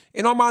Green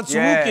and Arman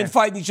Tsarukyan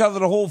fighting each other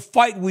the whole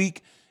fight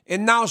week,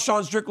 and now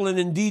Sean Strickland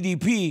and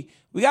DDP,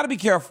 we got to be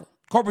careful.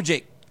 Corporate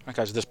Jake. All right,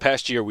 guys, this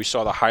past year we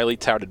saw the highly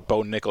touted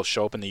Bo Nickel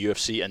show up in the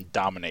UFC and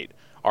dominate.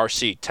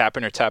 RC, tap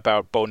in or tap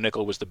out, Bo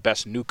Nickel was the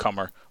best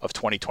newcomer of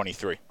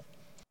 2023.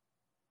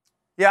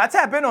 Yeah, I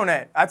tap in on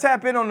that. I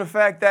tap in on the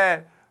fact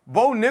that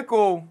Bo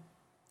Nickel,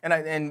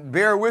 and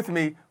bear with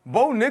me,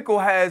 Bo Nickel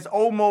has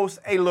almost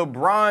a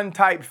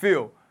LeBron-type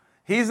feel.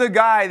 He's a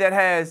guy that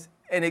has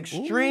an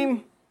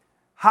extreme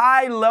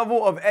high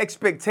level of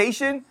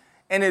expectation,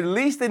 and at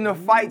least in the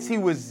fights he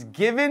was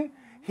given,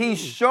 he's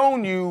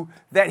shown you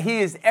that he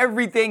is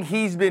everything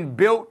he's been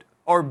built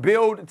or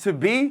billed to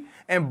be,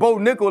 and Bo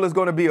Nickel is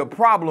going to be a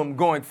problem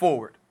going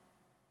forward.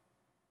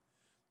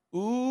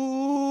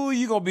 Ooh,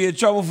 you going to be in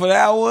trouble for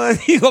that one.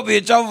 You going to be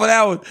in trouble for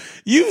that one.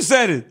 You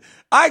said it.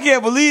 I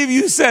can't believe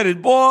you said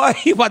it, boy.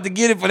 You about to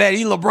get it for that.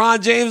 He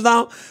LeBron James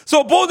now.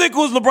 So Bo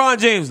Nickel is LeBron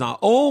James now.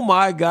 Oh,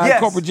 my God. Yes.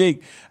 Corporate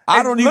Jake.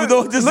 I don't even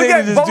know what to say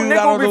to this dude.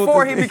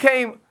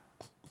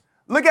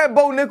 Look at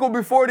Bo Nickel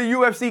before the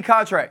UFC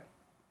contract.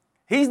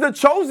 He's the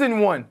chosen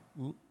one.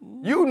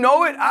 You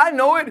know it. I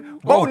know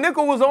it. Bo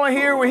Nickel was on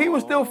here when he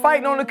was still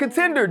fighting on the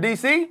Contender,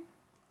 DC.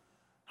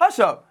 Hush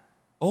up.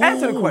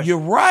 Answer the question. You're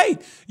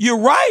right.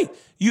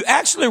 You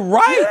actually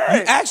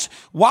right. Yeah.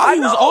 While he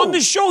was on the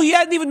show, he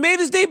hadn't even made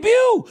his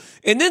debut.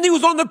 And then he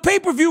was on the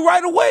pay-per-view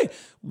right away.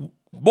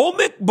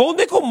 Bo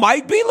Nickel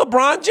might be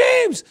LeBron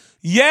James.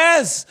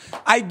 Yes,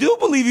 I do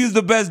believe he's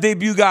the best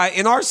debut guy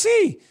in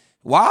RC.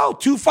 Wow,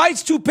 2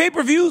 fights, 2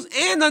 pay-per-views,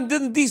 and on the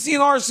DC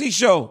and RC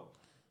show.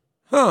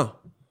 Huh.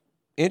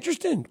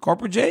 Interesting.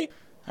 Corporate J?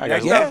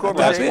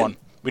 Last one.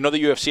 We know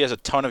the UFC has a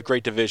ton of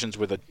great divisions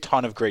with a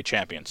ton of great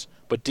champions.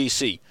 But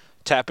DC,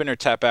 tap in or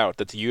tap out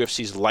that the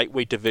UFC's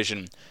lightweight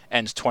division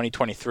ends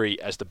 2023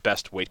 as the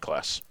best weight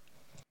class.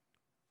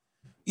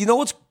 You know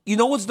what's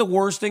the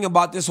worst thing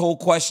about this whole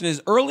question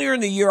is earlier in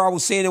the year I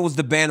was saying it was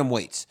the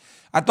bantamweights.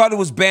 I thought it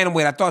was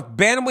bantamweight. I thought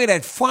bantamweight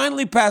had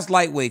finally passed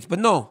lightweights, but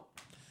no.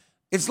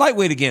 It's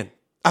lightweight again.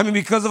 I mean,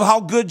 because of how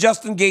good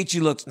Justin Gaethje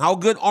looks and how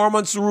good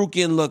Arman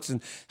Tsarukyan looks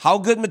and how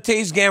good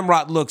Mateusz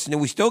Gamrot looks. And then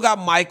we still got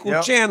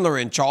Michael Chandler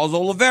and Charles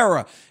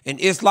Oliveira and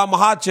Islam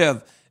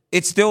Makhachev.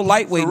 It's still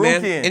lightweight,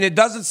 man. And it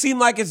doesn't seem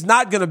like it's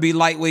not going to be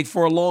lightweight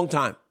for a long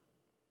time.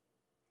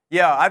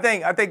 Yeah, I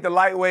think the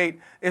lightweight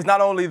is not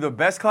only the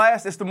best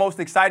class, it's the most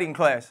exciting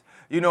class.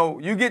 You know,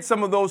 you get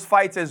some of those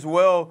fights as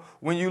well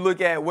when you look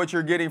at what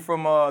you're getting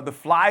from the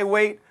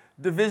flyweight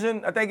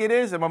division, I think it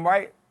is. Am I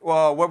right?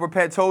 Weber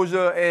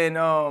Pantoja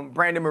and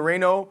Brandon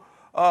Moreno.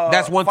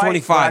 That's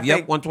 125.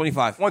 Yep,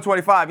 125.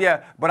 125,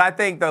 yeah. But I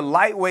think the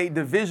lightweight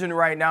division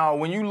right now,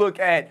 when you look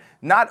at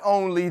not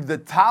only the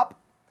top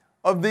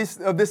of this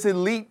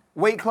elite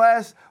weight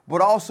class,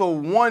 but also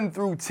 1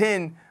 through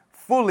 10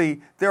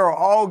 fully, there are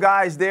all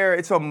guys there.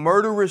 It's a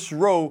murderous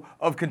row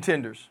of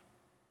contenders.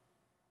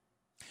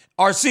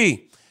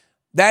 RC,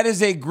 that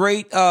is a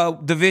great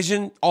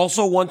division,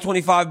 also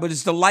 125, but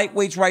it's the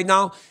lightweights right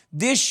now.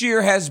 This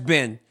year has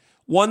been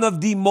one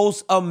of the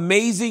most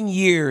amazing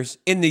years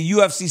in the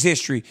UFC's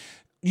history.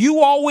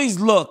 You always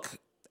look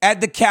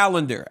at the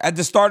calendar at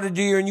the start of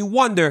the year and you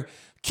wonder,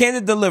 can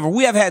it deliver?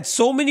 We have had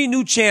so many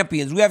new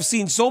champions. We have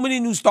seen so many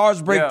new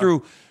stars break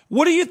through.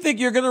 What do you think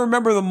you're going to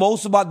remember the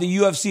most about the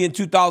UFC in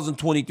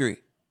 2023?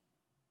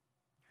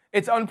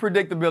 It's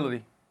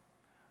unpredictability.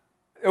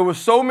 There were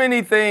so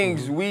many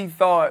things we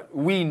thought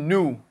we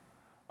knew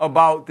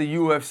about the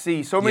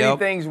UFC. So many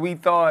things we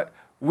thought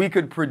we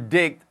could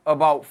predict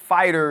about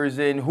fighters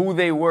and who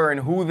they were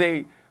and who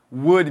they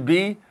would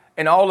be.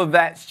 And all of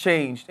that's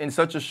changed in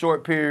such a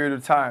short period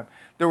of time.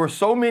 There were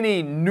so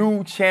many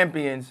new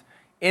champions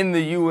in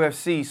the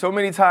UFC. So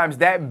many times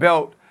that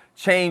belt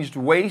changed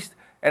waist.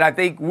 And I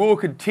think we'll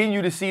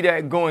continue to see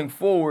that going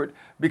forward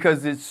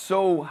because it's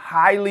so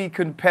highly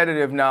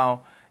competitive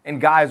now and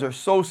guys are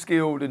so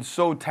skilled and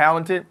so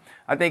talented.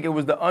 I think it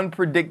was the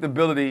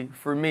unpredictability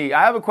for me.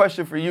 I have a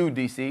question for you,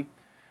 DC.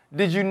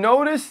 Did you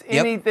notice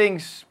anything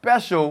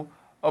special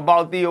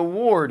about the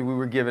award we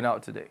were giving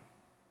out today?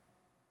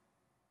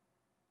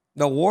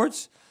 The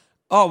awards?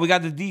 Oh, we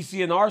got the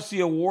DC and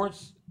RC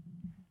awards.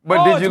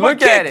 But did you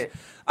look at it?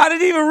 I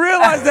didn't even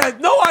realize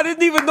that. No, I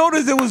didn't even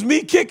notice it was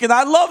me kicking.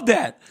 I love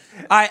that.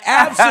 I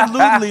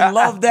absolutely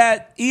love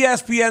that.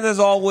 ESPN as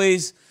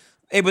always.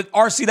 Hey, but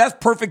RC, that's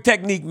perfect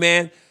technique,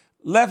 man.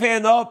 Left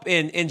hand up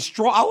and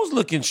strong. I was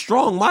looking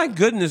strong. My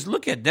goodness,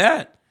 look at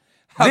that.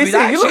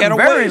 DC, you look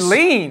very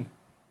lean.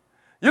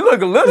 You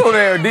look a little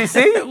there, DC.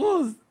 It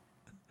was.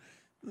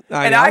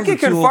 And I can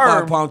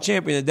confirm. 205-pound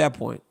champion at that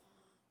point.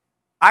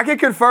 I can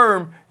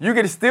confirm you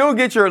can still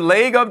get your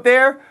leg up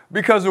there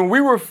because when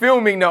we were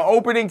filming the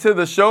opening to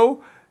the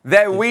show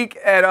that week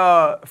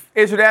at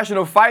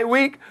International Fight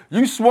Week,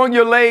 you swung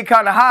your leg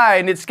kind of high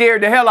and it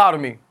scared the hell out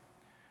of me.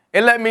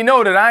 It let me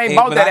know that I ain't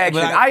about that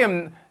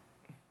action.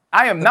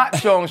 I am not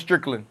Sean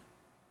Strickland.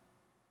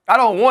 I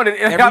don't want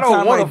it. I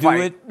don't want to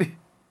fight.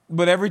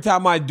 But every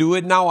time I do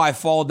it now, I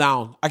fall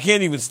down. I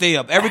can't even stay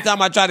up. Every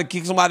time I try to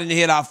kick somebody in the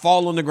head, I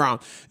fall on the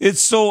ground. It's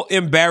so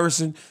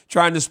embarrassing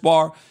trying to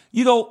spar.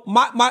 You know,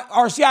 my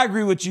RC, I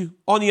agree with you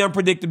on the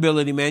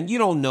unpredictability, man. You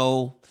don't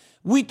know.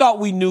 We thought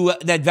we knew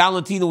that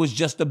Valentino was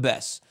just the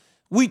best.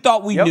 We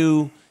thought we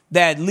knew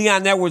that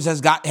Leon Edwards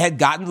had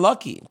gotten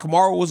lucky.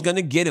 Kamaru was going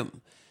to get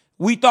him.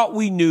 We thought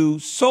we knew.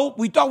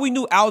 We thought we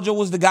knew Aljo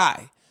was the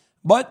guy.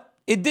 But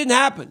it didn't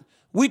happen.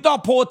 We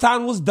thought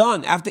Poatan was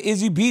done after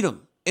Izzy beat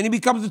him. And he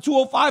becomes the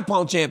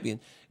 205-pound champion.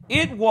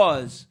 It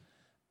was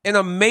an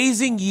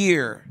amazing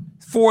year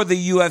for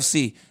the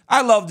UFC.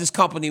 I love this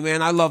company,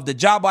 man. I love the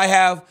job I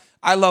have.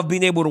 I love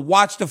being able to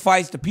watch the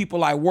fights, the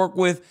people I work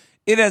with.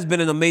 It has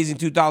been an amazing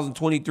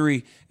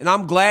 2023. And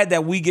I'm glad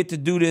that we get to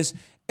do this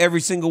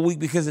every single week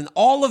because in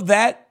all of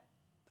that,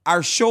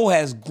 our show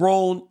has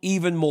grown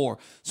even more.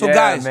 So,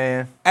 guys,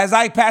 as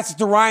I pass it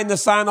to Ryan to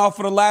sign off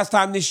for the last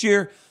time this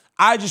year,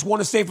 I just want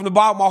to say from the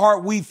bottom of my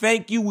heart, we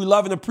thank you. We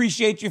love and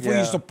appreciate you for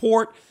your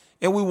support.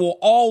 And we will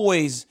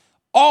always,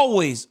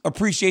 always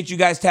appreciate you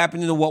guys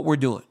tapping into what we're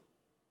doing.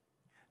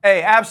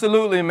 Hey,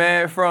 absolutely,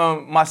 man.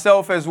 From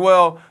myself as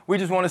well, we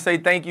just want to say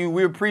thank you.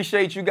 We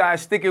appreciate you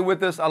guys sticking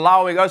with us,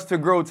 allowing us to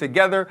grow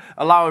together,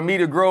 allowing me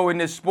to grow in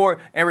this sport.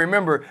 And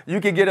remember, you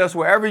can get us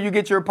wherever you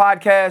get your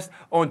podcast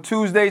on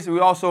Tuesdays.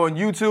 We're also on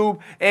YouTube.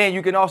 And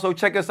you can also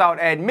check us out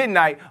at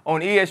midnight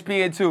on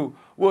ESPN2.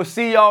 We'll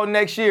see y'all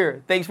next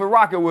year. Thanks for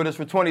rocking with us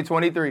for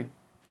 2023.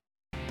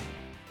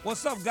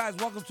 What's up, guys?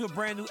 Welcome to a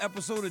brand new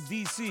episode of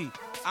DC.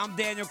 I'm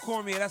Daniel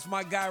Cormier. That's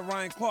my guy,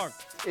 Ryan Clark.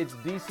 It's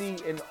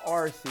DC and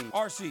RC.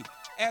 RC,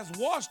 as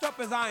washed up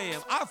as I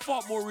am, I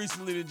fought more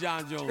recently than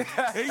John Jones.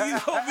 And you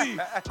know me,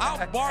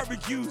 I'm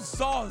barbecue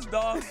sauce,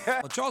 dog.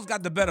 But Charles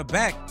got the better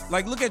back.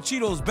 Like, look at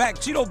Cheeto's back.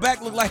 Cheeto's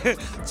back look like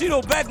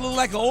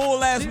an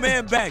old ass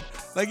man back.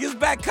 Like his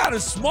back kind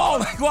of small.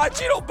 Like why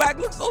Cheeto's back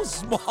looks so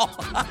small?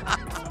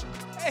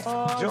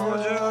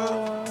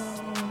 Georgia.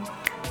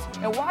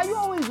 And why are you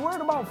always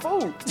worried about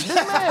food? This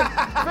man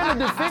finna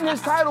defend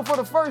his title for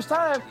the first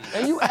time,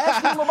 and you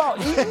ask him about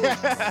eating?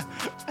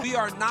 We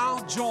are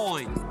now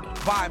joined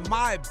by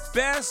my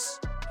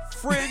best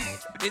friend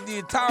in the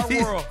entire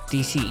world.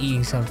 DC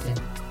eating something.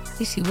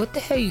 DC, what the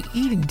hell are you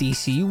eating,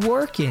 DC? You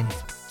working?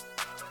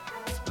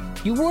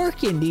 You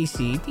working,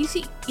 DC?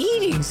 DC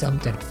eating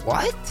something.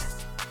 What?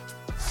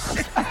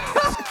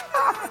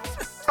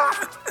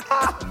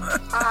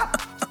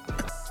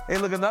 Hey,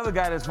 look, another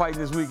guy that's fighting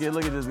this weekend.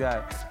 Look at this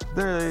guy.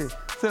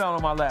 Sit down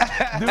on my lap.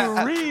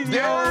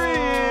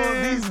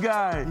 Doridio. These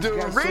guys.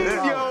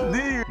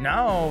 Doridio.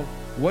 Now,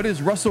 what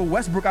is Russell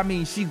Westbrook? I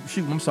mean,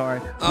 I'm sorry.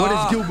 What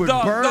is Gilbert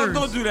Burns?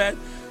 Don't do that.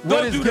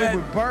 What is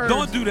Gilbert Burns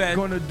Don't do that.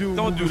 Gonna do?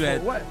 Don't do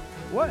that. What?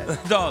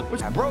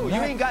 Dog. Bro, you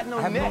ain't got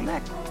no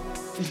neck.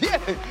 Yeah,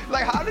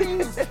 like how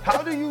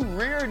do you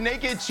rear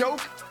naked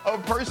choke a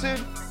person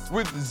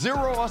with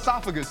zero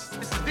esophagus?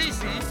 This is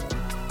DC.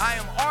 I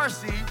am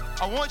RC.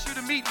 I want you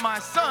to meet my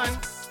son,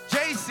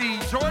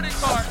 JC Jordan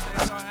Clark.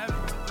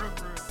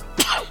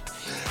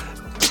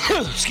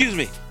 Excuse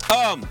me.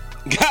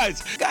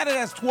 Guys, guy that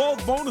has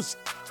 12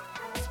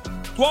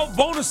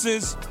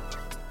 bonuses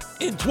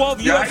in 12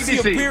 UFC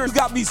appearances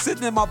got me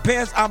sitting in my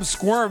pants. I'm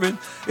squirming.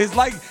 It's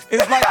like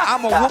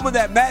I'm a woman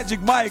that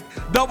Magic Mike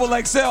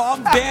XXL.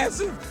 I'm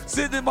dancing,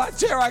 sitting in my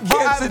chair. I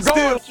can't sit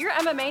still. Your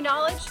MMA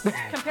knowledge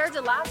compared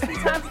to last few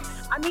times.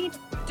 I mean,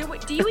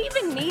 do you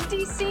even need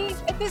DC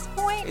at this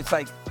point? It's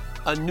like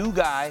a new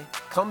guy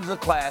comes to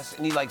class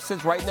and he like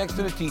sits right next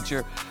to the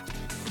teacher.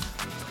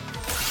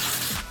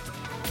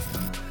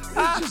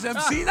 It's just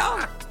MC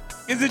now?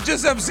 Is it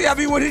just MC? I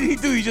mean, what did he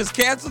do? He just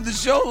canceled the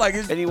show?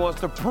 And he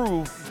wants to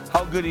prove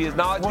how good he is.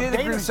 Now,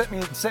 Dana sent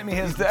me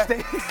his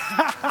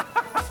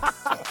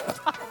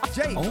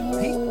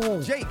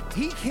Jake,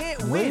 he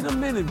can't win.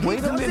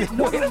 Wait a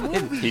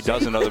minute. He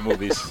does in other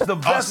movies. The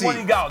best one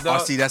he got,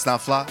 dog. RC, that's not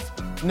fly?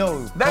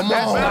 No, Come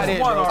that's on. not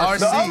it, bro. RC.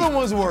 The other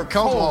ones were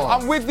cold.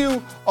 on. I'm with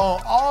you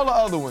on all the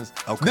other ones.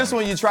 Okay. This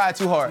one you tried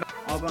too hard.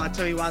 Oh, but I'll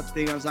tell you one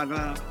thing. I was like,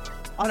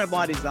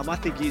 Otherbody's I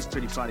think he's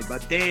pretty funny,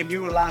 but damn,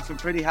 you were laughing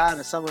pretty hard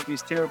at some of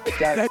these terrible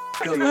guys. That's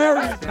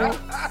hilarious, bro. You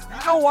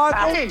know what?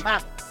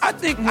 I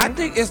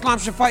think Islam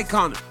should fight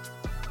Conor.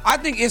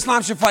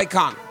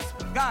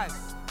 Guys,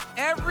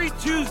 every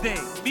Tuesday,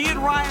 me and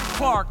Ryan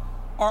Clark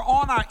are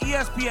on our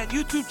ESPN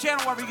YouTube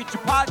channel, wherever you get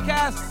your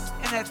podcasts,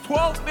 and at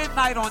 12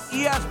 midnight on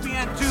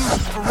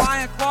ESPN2 for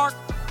Ryan Clark,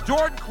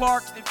 Jordan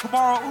Clark, and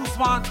Kamaru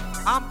Usman.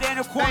 I'm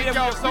Daniel Cormier. Thank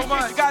y'all so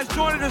much. You guys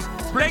joining us.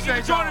 Thank you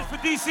for joining us for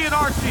DC and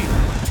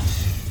RC.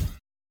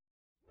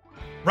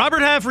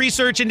 Robert Half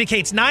research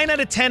indicates 9 out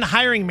of 10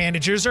 hiring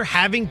managers are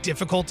having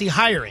difficulty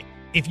hiring.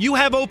 If you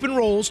have open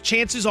roles,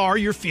 chances are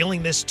you're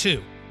feeling this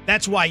too.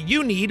 That's why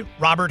you need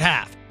Robert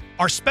Half.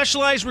 Our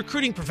specialized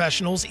recruiting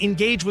professionals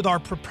engage with our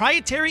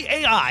proprietary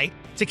AI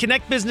to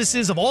connect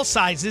businesses of all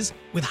sizes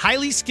with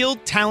highly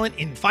skilled talent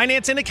in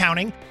finance and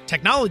accounting,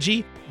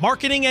 technology,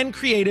 marketing and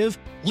creative,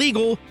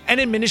 legal,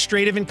 and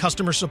administrative and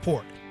customer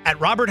support. At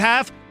Robert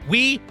Half,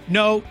 we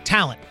know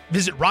talent.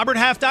 Visit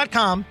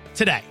roberthalf.com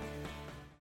today.